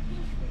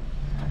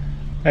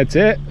 That's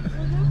it?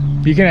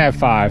 You can have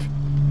 5.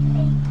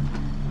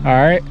 All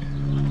right.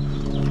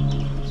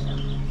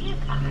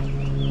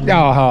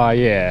 Oh,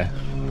 yeah.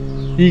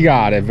 You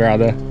got it,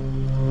 brother.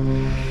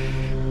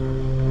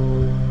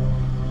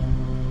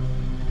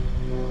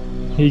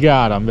 You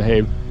got him,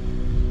 babe.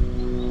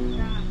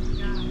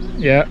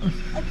 Yep.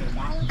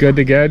 Good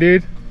to go,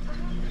 dude?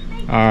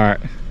 All right.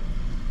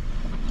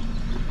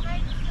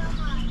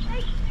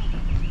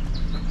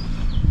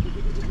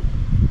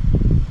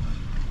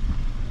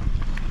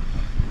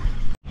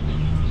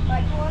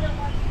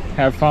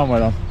 Have fun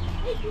with him.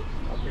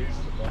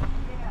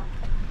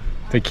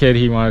 The kid,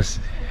 he was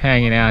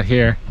hanging out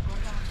here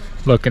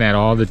looking at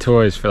all the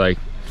toys for like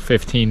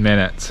 15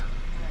 minutes.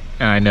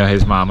 And I know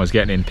his mom was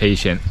getting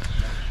impatient.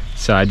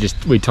 So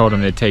we told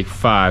him to take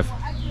 5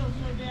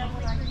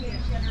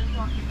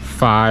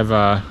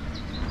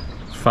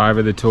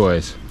 of the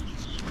toys.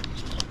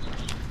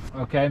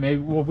 Okay,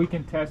 maybe we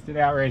can test it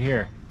out right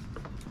here.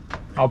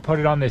 I'll put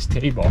it on this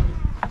table.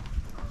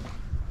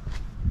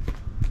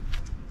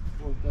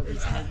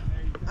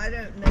 I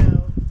don't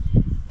know.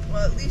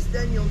 Well, at least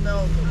then you'll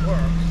know if it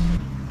works.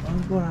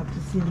 I'm going up to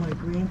see my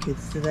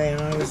grandkids today,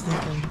 and I was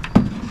thinking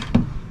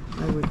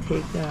I would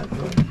take that,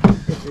 but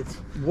if it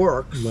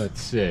works,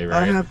 let's see.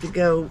 Right. I have to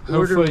go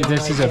order Hopefully, one,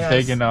 this is I a guess.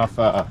 big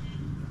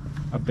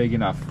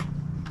enough.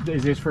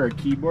 Is this for a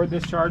keyboard?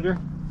 This charger?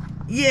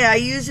 Yeah, I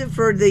use it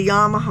for the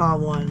Yamaha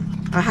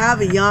one. I have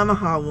a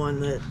Yamaha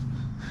one that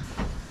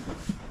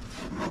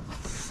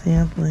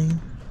sampling.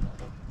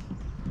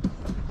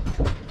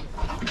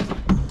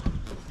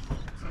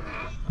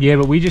 Yeah,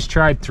 but we just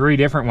tried 3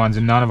 different ones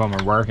and none of them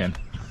are working.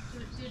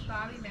 Did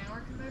Bobby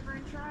Maurer come over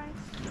and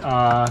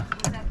try?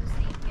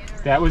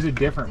 That was a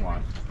different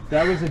one.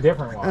 That was a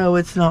different one. Oh,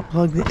 it's not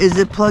plugged in. Is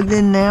it plugged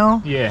in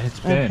now? Yeah, it's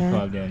been Okay.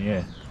 plugged in,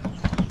 yeah.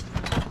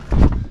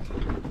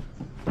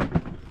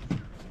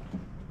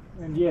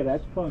 And yeah,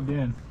 that's plugged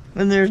in.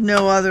 And there's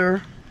no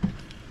other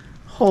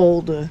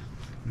hole to...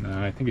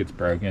 No, I think it's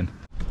broken.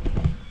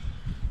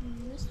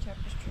 This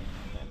tapestry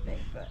not that big,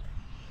 but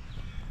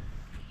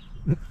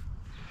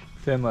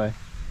Finlay.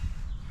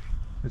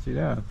 What's he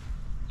doing?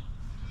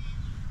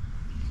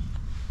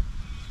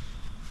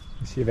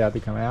 Is he about to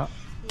come out?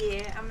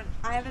 yeah,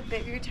 I have a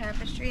bigger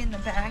tapestry in the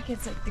back.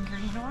 It's like the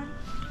green one.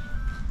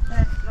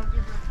 But I'll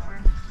give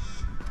her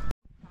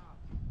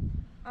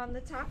more.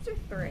 The tops are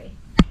 3.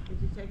 Did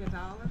you take $1?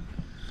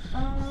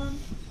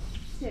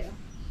 2.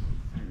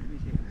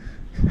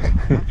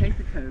 I'll take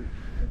the coat.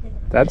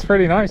 That's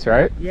pretty nice,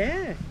 right?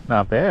 Yeah.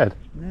 Not bad.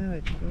 No,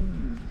 it's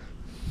good.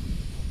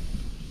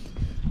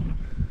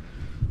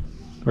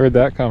 Where'd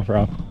that come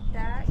from?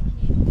 That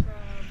came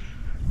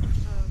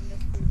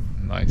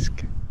from Nice.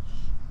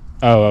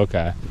 Oh,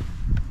 okay.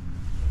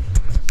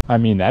 I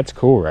mean, that's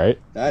cool, right?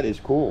 That is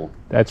cool.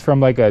 That's from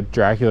like a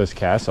Dracula's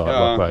castle, it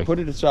looked like. Put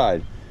it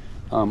aside.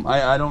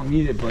 I don't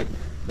need it, but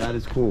that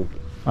is cool.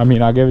 I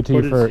mean, I'll give it to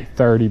Put you it-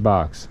 for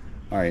 $30.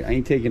 All right, I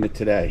ain't taking it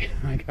today.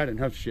 I got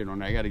enough shit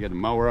on it. I got to get a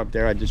mower up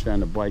there. I just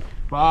found a bike.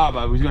 Bob,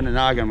 I was going to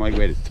knock. I'm like,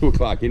 wait, it's 2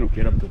 o'clock. You don't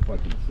get up till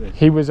fucking 6.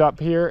 He was up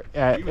here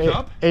at He was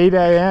up? 8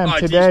 a.m. Oh, it's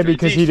today Easter,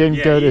 because it's he Easter. didn't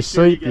Yeah, go to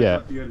Easter, he sleep gets yet.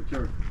 up to go to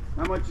church.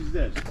 How much is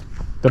this?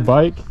 The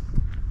bike?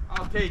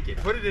 I'll take it.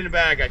 Put it in the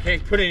bag. I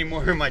can't put any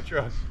more in my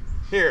truck.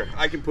 Here,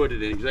 I can put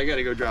it in because I got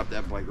to go drop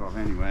that bike off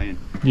anyway. And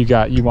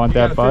You want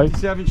that got a bike?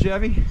 57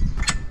 Chevy?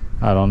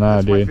 I don't know,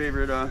 That's my dude.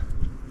 favorite. I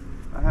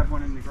have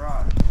one in the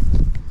garage.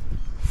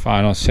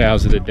 Final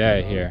sales of the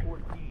day here.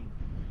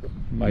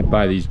 Might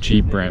buy these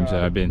Jeep rims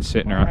that I've been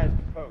sitting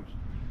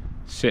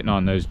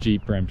on those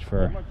Jeep rims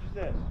for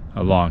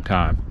a long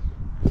time.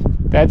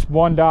 That's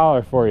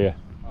 $1 for you.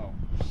 Oh.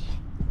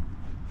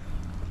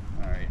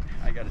 Alright,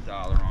 I got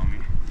 $1 on me,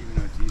 even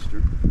though it's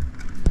Easter.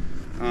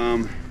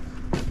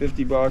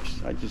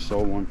 $50. I just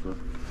sold one for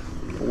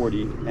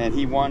 40, and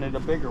he wanted a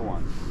bigger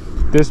one.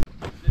 This is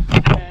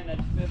 10,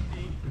 that's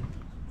 50.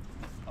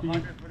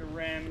 100 for the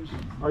rims.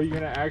 Are you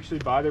gonna actually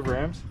buy the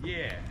rims?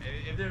 Yeah,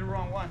 if they're the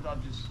wrong ones, I'll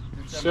just.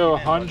 So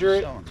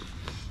 100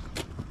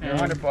 and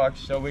 $100.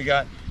 So we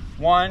got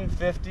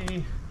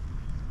 150.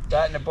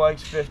 That and the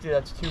bike's 50.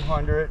 That's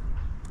 200.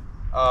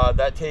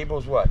 That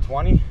table's what?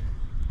 20.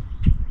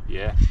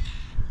 Yeah.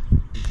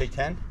 You take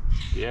 10.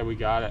 Yeah, we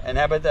got it. And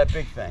how about that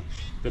big thing?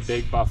 The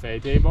big buffet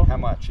table? How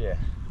much? Yeah.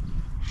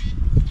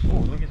 Oh,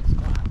 look at this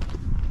stuff.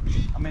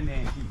 I'm in the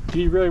antique.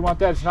 Do you really want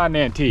that? It's not an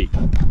antique.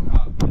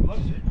 It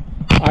looks it.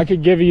 I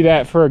could give you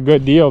that for a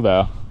good deal,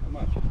 though. How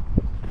much?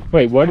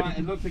 Wait, what?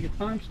 It looks like a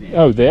timestamp.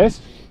 Oh,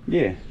 this?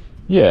 Yeah.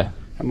 Yeah.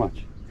 How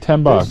much?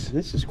 $10.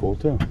 This is cool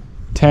too.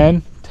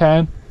 10.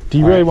 Do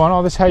you All really right. want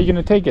all this? How are you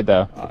gonna take it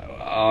though?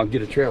 I'll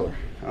get a trailer.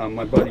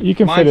 My buddy. You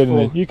can fit it in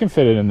the. You can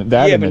fit it in the,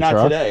 that yeah, in but the not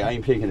truck. today. I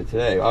ain't taking it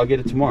today. I'll get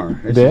it tomorrow.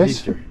 This This? is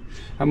Easter.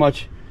 How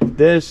much?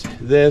 This.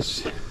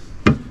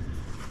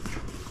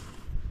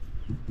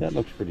 That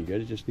looks pretty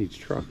good. It just needs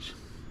trucks.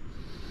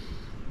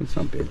 It's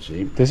not bad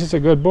shape. This is a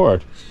good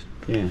board.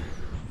 Yeah.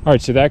 All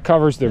right, so that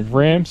covers the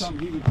rims.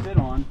 Something he would sit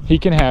on. He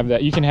can have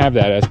that. You can have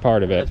that as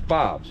part of it. That's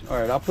Bob's. All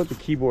right, I'll put the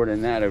keyboard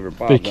in that over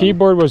Bob's. The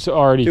keyboard was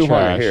already 200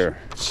 trashed. here.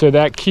 So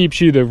that keeps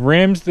you the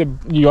rims.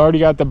 You already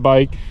got the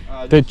bike,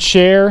 the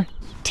chair,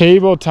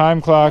 table,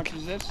 time clock.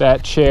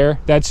 That chair.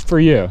 That's for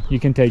you. You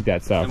can take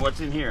that stuff. And what's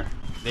in here?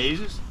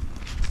 Vases?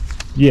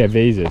 Yeah,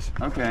 vases.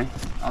 Okay,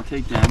 I'll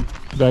take them.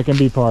 That can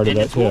be part of In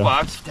the it too.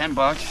 toolbox,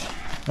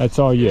 $10. That's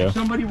all you. If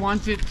somebody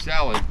wants it,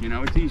 sell it. You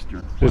know, it's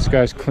Easter. This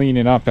guy's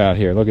cleaning up out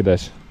here. Look at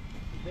this.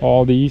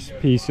 All these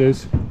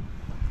pieces.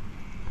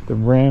 The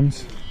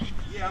rims.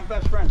 Yeah, I'm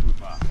best friends with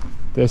Bob.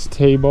 This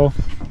table.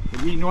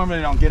 We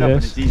normally don't get up when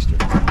it's Easter.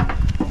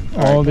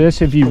 All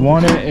this if you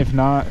want it. If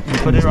not, you can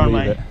Put it just on leave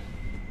my... it.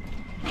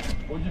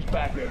 We'll just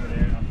back over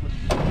there and I'll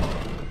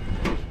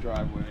put this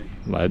driveway.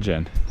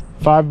 Legend.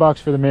 $5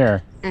 for the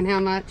mirror. And how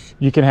much?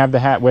 You can have the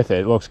hat with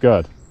it. It looks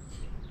good.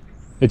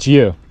 It's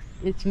you.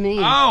 It's me.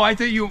 Oh, I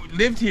thought you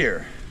lived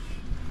here.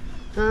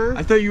 Huh?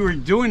 I thought you were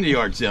doing the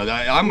yard sale.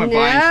 I'm buying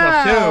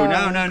stuff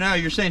too. No.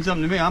 You're saying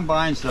something to me. I'm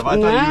buying stuff. I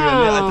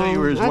thought you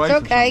were his wife.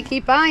 That's okay.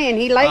 Keep buying.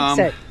 He likes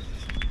it.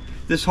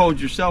 This holds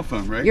your cell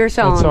phone, right? Your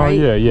cell phone, right?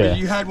 Yeah.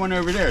 You had one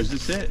over there. Is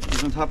this it?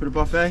 It's on top of the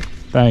buffet?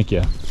 Thank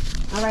you.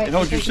 All right. It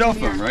holds your cell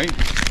phone, right?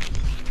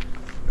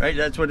 Right?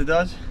 That's what it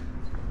does?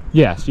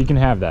 Yes, you can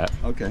have that.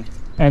 Okay.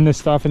 And the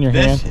stuff in your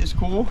hand. This is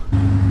cool.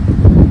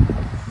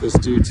 This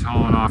dude's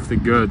hauling off the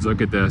goods.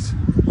 Look at this.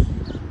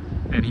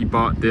 And he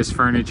bought this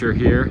furniture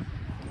here.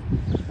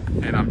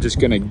 And I'm just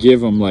gonna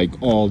give him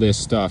like all this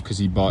stuff because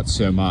he bought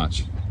so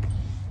much.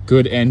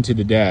 Good end to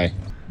the day.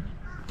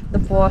 The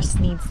boss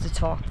needs to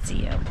talk to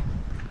you.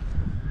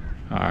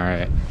 All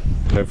right.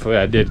 Hopefully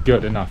I did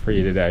good enough for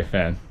you today,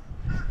 Finn.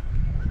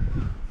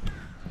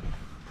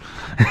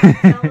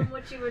 Tell him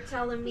what you were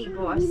telling me,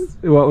 boss.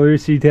 What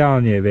was she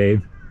telling you,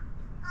 babe?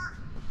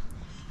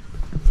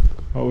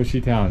 What was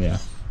she telling you?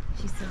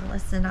 She said,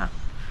 listen up.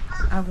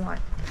 I want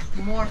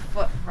more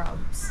foot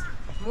rubs,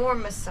 more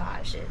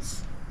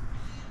massages.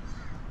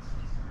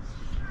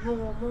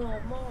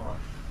 More.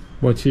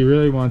 What she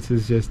really wants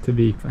is just to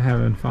be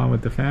having fun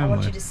with the I family.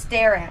 want you to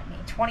stare at me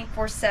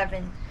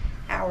 24/7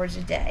 hours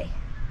a day.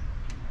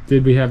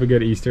 Did we have a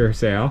good Easter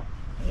sale?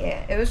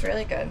 Yeah, it was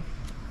really good.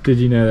 Did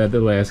you know that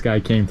the last guy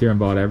came through and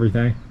bought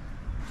everything?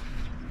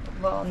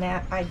 Well,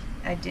 now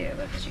I do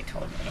because you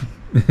told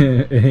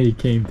me. He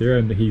came through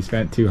and he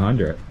spent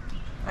 $200.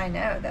 I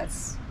know,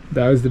 that's...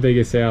 That was the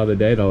biggest sale of the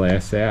day, the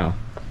last sale.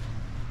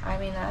 I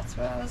mean, that's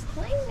what I was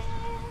claiming.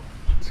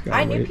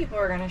 I knew people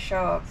were going to show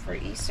up for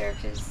Easter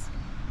because...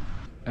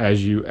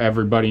 As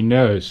everybody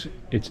knows,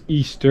 it's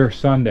Easter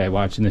Sunday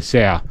watching the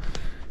sale.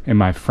 And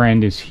my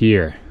friend is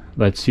here.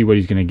 Let's see what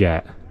he's going to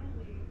get.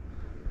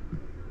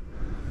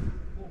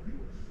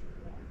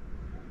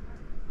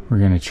 We're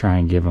going to try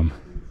and give him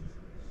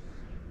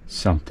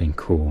something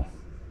cool.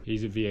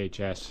 He's a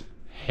VHS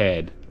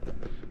head.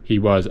 He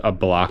was a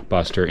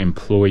Blockbuster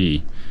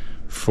employee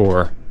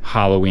for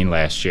Halloween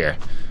last year.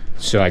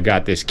 So I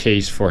got this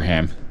case for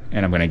him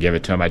and I'm going to give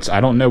it to him. I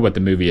don't know what the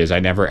movie is. I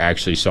never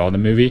actually saw the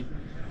movie.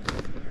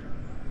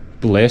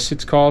 Bliss,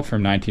 it's called,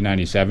 from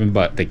 1997,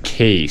 but the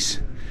case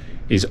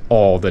is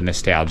all the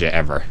nostalgia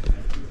ever.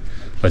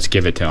 Let's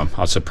give it to him.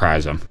 I'll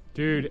surprise him.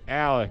 Dude,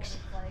 Alex.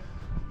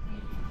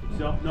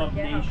 What's up,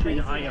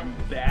 Nation? I am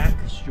back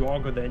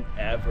stronger than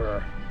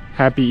ever.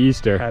 Happy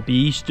Easter. Happy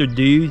Easter,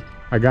 dude.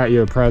 I got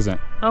you a present.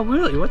 Oh,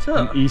 really? What's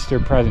up? An Easter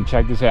present.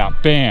 Check this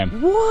out.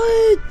 Bam.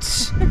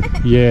 What?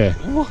 Yeah.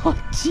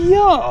 What?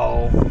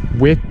 Yo.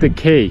 With the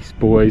case,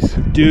 boys.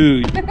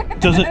 Dude,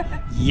 doesn't...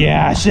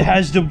 Yes, it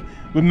has the...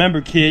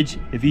 Remember, kids,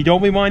 if you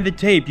don't rewind the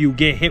tape, you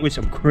get hit with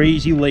some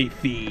crazy late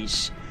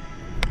fees.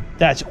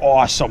 That's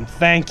awesome.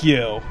 Thank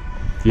you.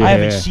 Yeah. I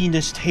haven't seen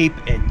this tape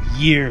in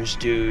years,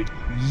 dude.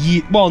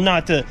 Well,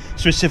 not the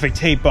specific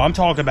tape, but I'm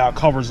talking about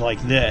covers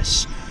like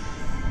this.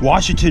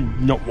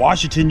 Washington,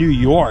 New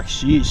York.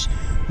 Jeez.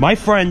 My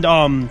friend,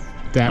 I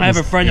have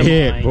a friend of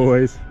mine.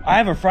 Boys. I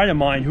have a friend of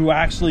mine who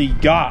actually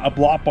got a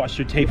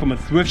Blockbuster tape from a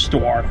thrift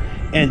store,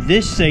 and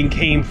this thing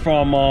came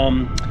from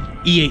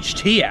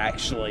EHT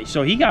actually.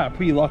 So he got a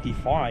pretty lucky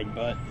find.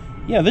 But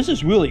yeah, this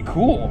is really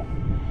cool.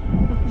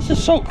 This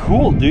is so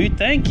cool, dude.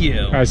 Thank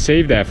you. I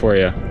saved that for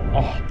you.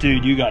 Oh,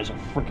 dude, you guys are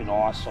freaking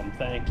awesome.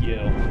 Thank you.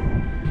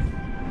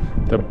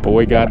 The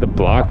boy got the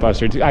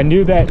Blockbuster. I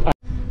knew that.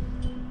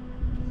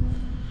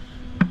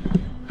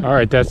 All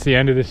right, that's the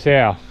end of the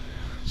sale.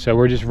 So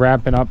we're just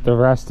wrapping up the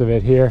rest of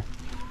it here.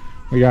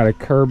 We got a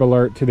curb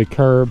alert to the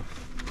curb,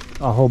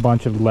 a whole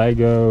bunch of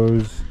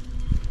Legos,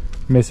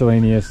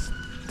 miscellaneous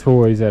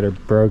toys that are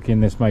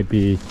broken. This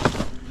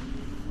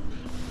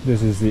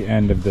is the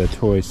end of the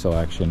toy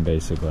selection,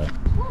 basically.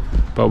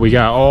 But we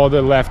got all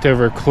the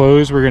leftover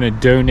clothes we're gonna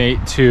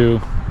donate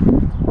to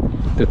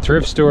the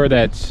thrift store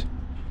that's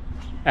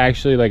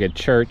actually like a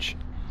church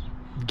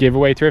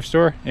giveaway thrift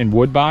store in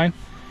Woodbine.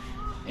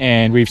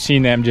 And we've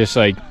seen them just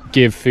like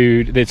give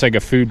food. It's like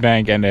a food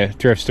bank and a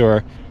thrift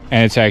store,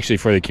 and it's actually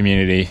for the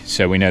community,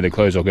 so we know the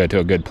clothes will go to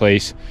a good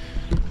place.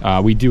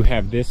 We do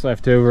have this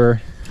left over.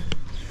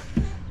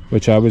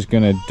 which I was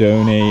gonna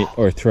donate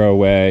or throw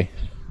away,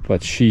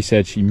 but she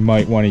said she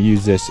might want to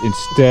use this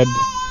instead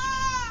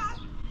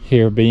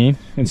here, Bean,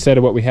 instead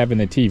of what we have in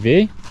the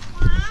TV.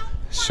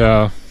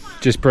 So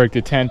just broke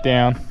the tent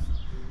down.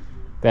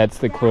 That's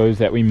the clothes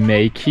that we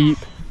may keep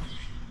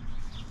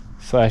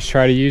 /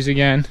 try to use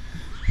again.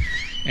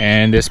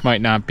 And this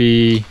might not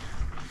be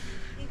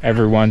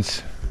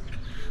everyone's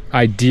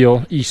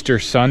ideal Easter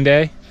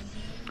Sunday,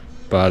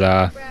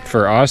 but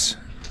for us,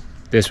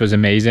 this was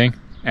amazing.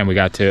 And we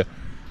got to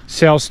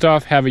sell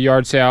stuff, have a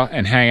yard sale,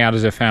 and hang out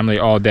as a family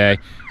all day.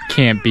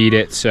 Can't beat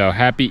it. So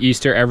happy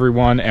Easter,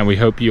 everyone, and we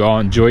hope you all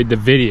enjoyed the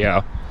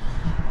video.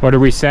 What are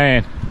we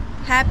saying?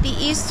 Happy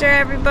Easter,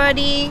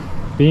 everybody.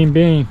 Bean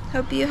Bean.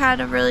 Hope you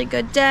had a really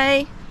good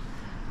day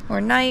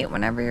or night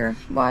whenever you're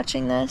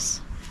watching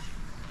this.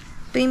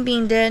 Bean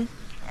Bean did.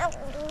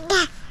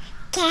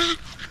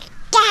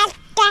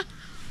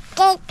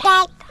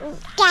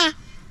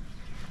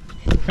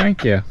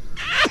 Thank you.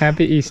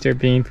 Happy Easter,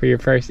 Bean, for your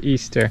first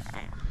Easter.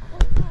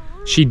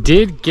 She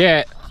did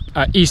get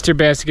an Easter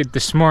basket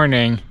this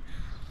morning,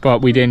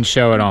 but we didn't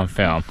show it on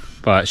film.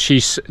 But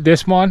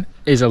this one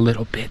is a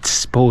little bit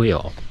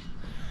spoiled.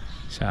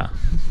 So.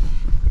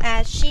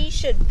 As she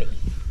should be.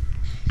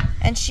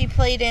 And she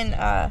played in,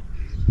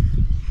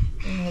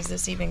 is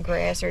this even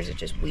grass or is it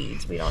just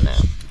weeds? We don't know.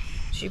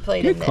 She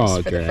played in this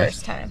for the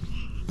first time.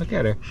 Look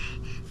at her.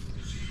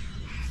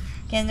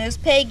 Getting those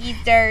piggies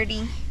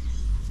dirty.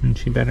 And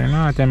she better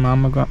not, then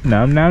Mama go.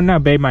 No,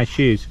 babe, my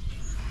shoes.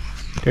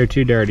 They're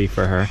too dirty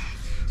for her.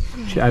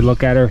 I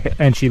look at her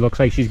and she looks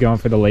like she's going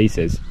for the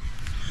laces.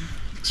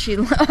 She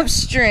loves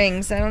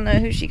strings. I don't know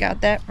who she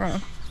got that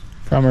from.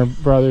 From her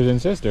brothers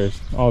and sisters,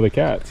 all the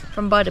cats.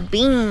 From Bada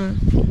Bean.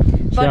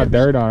 She got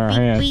dirt on her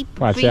hands.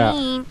 Watch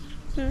out.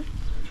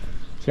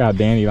 She got a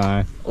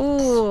dandelion.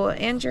 Ooh,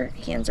 and your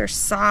hands are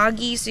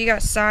soggy, so you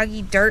got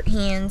soggy dirt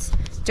hands.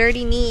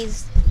 Dirty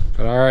knees.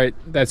 But alright,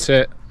 that's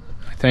it.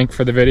 I think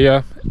for the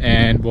video,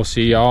 and we'll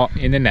see y'all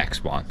in the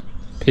next one.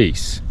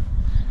 Peace.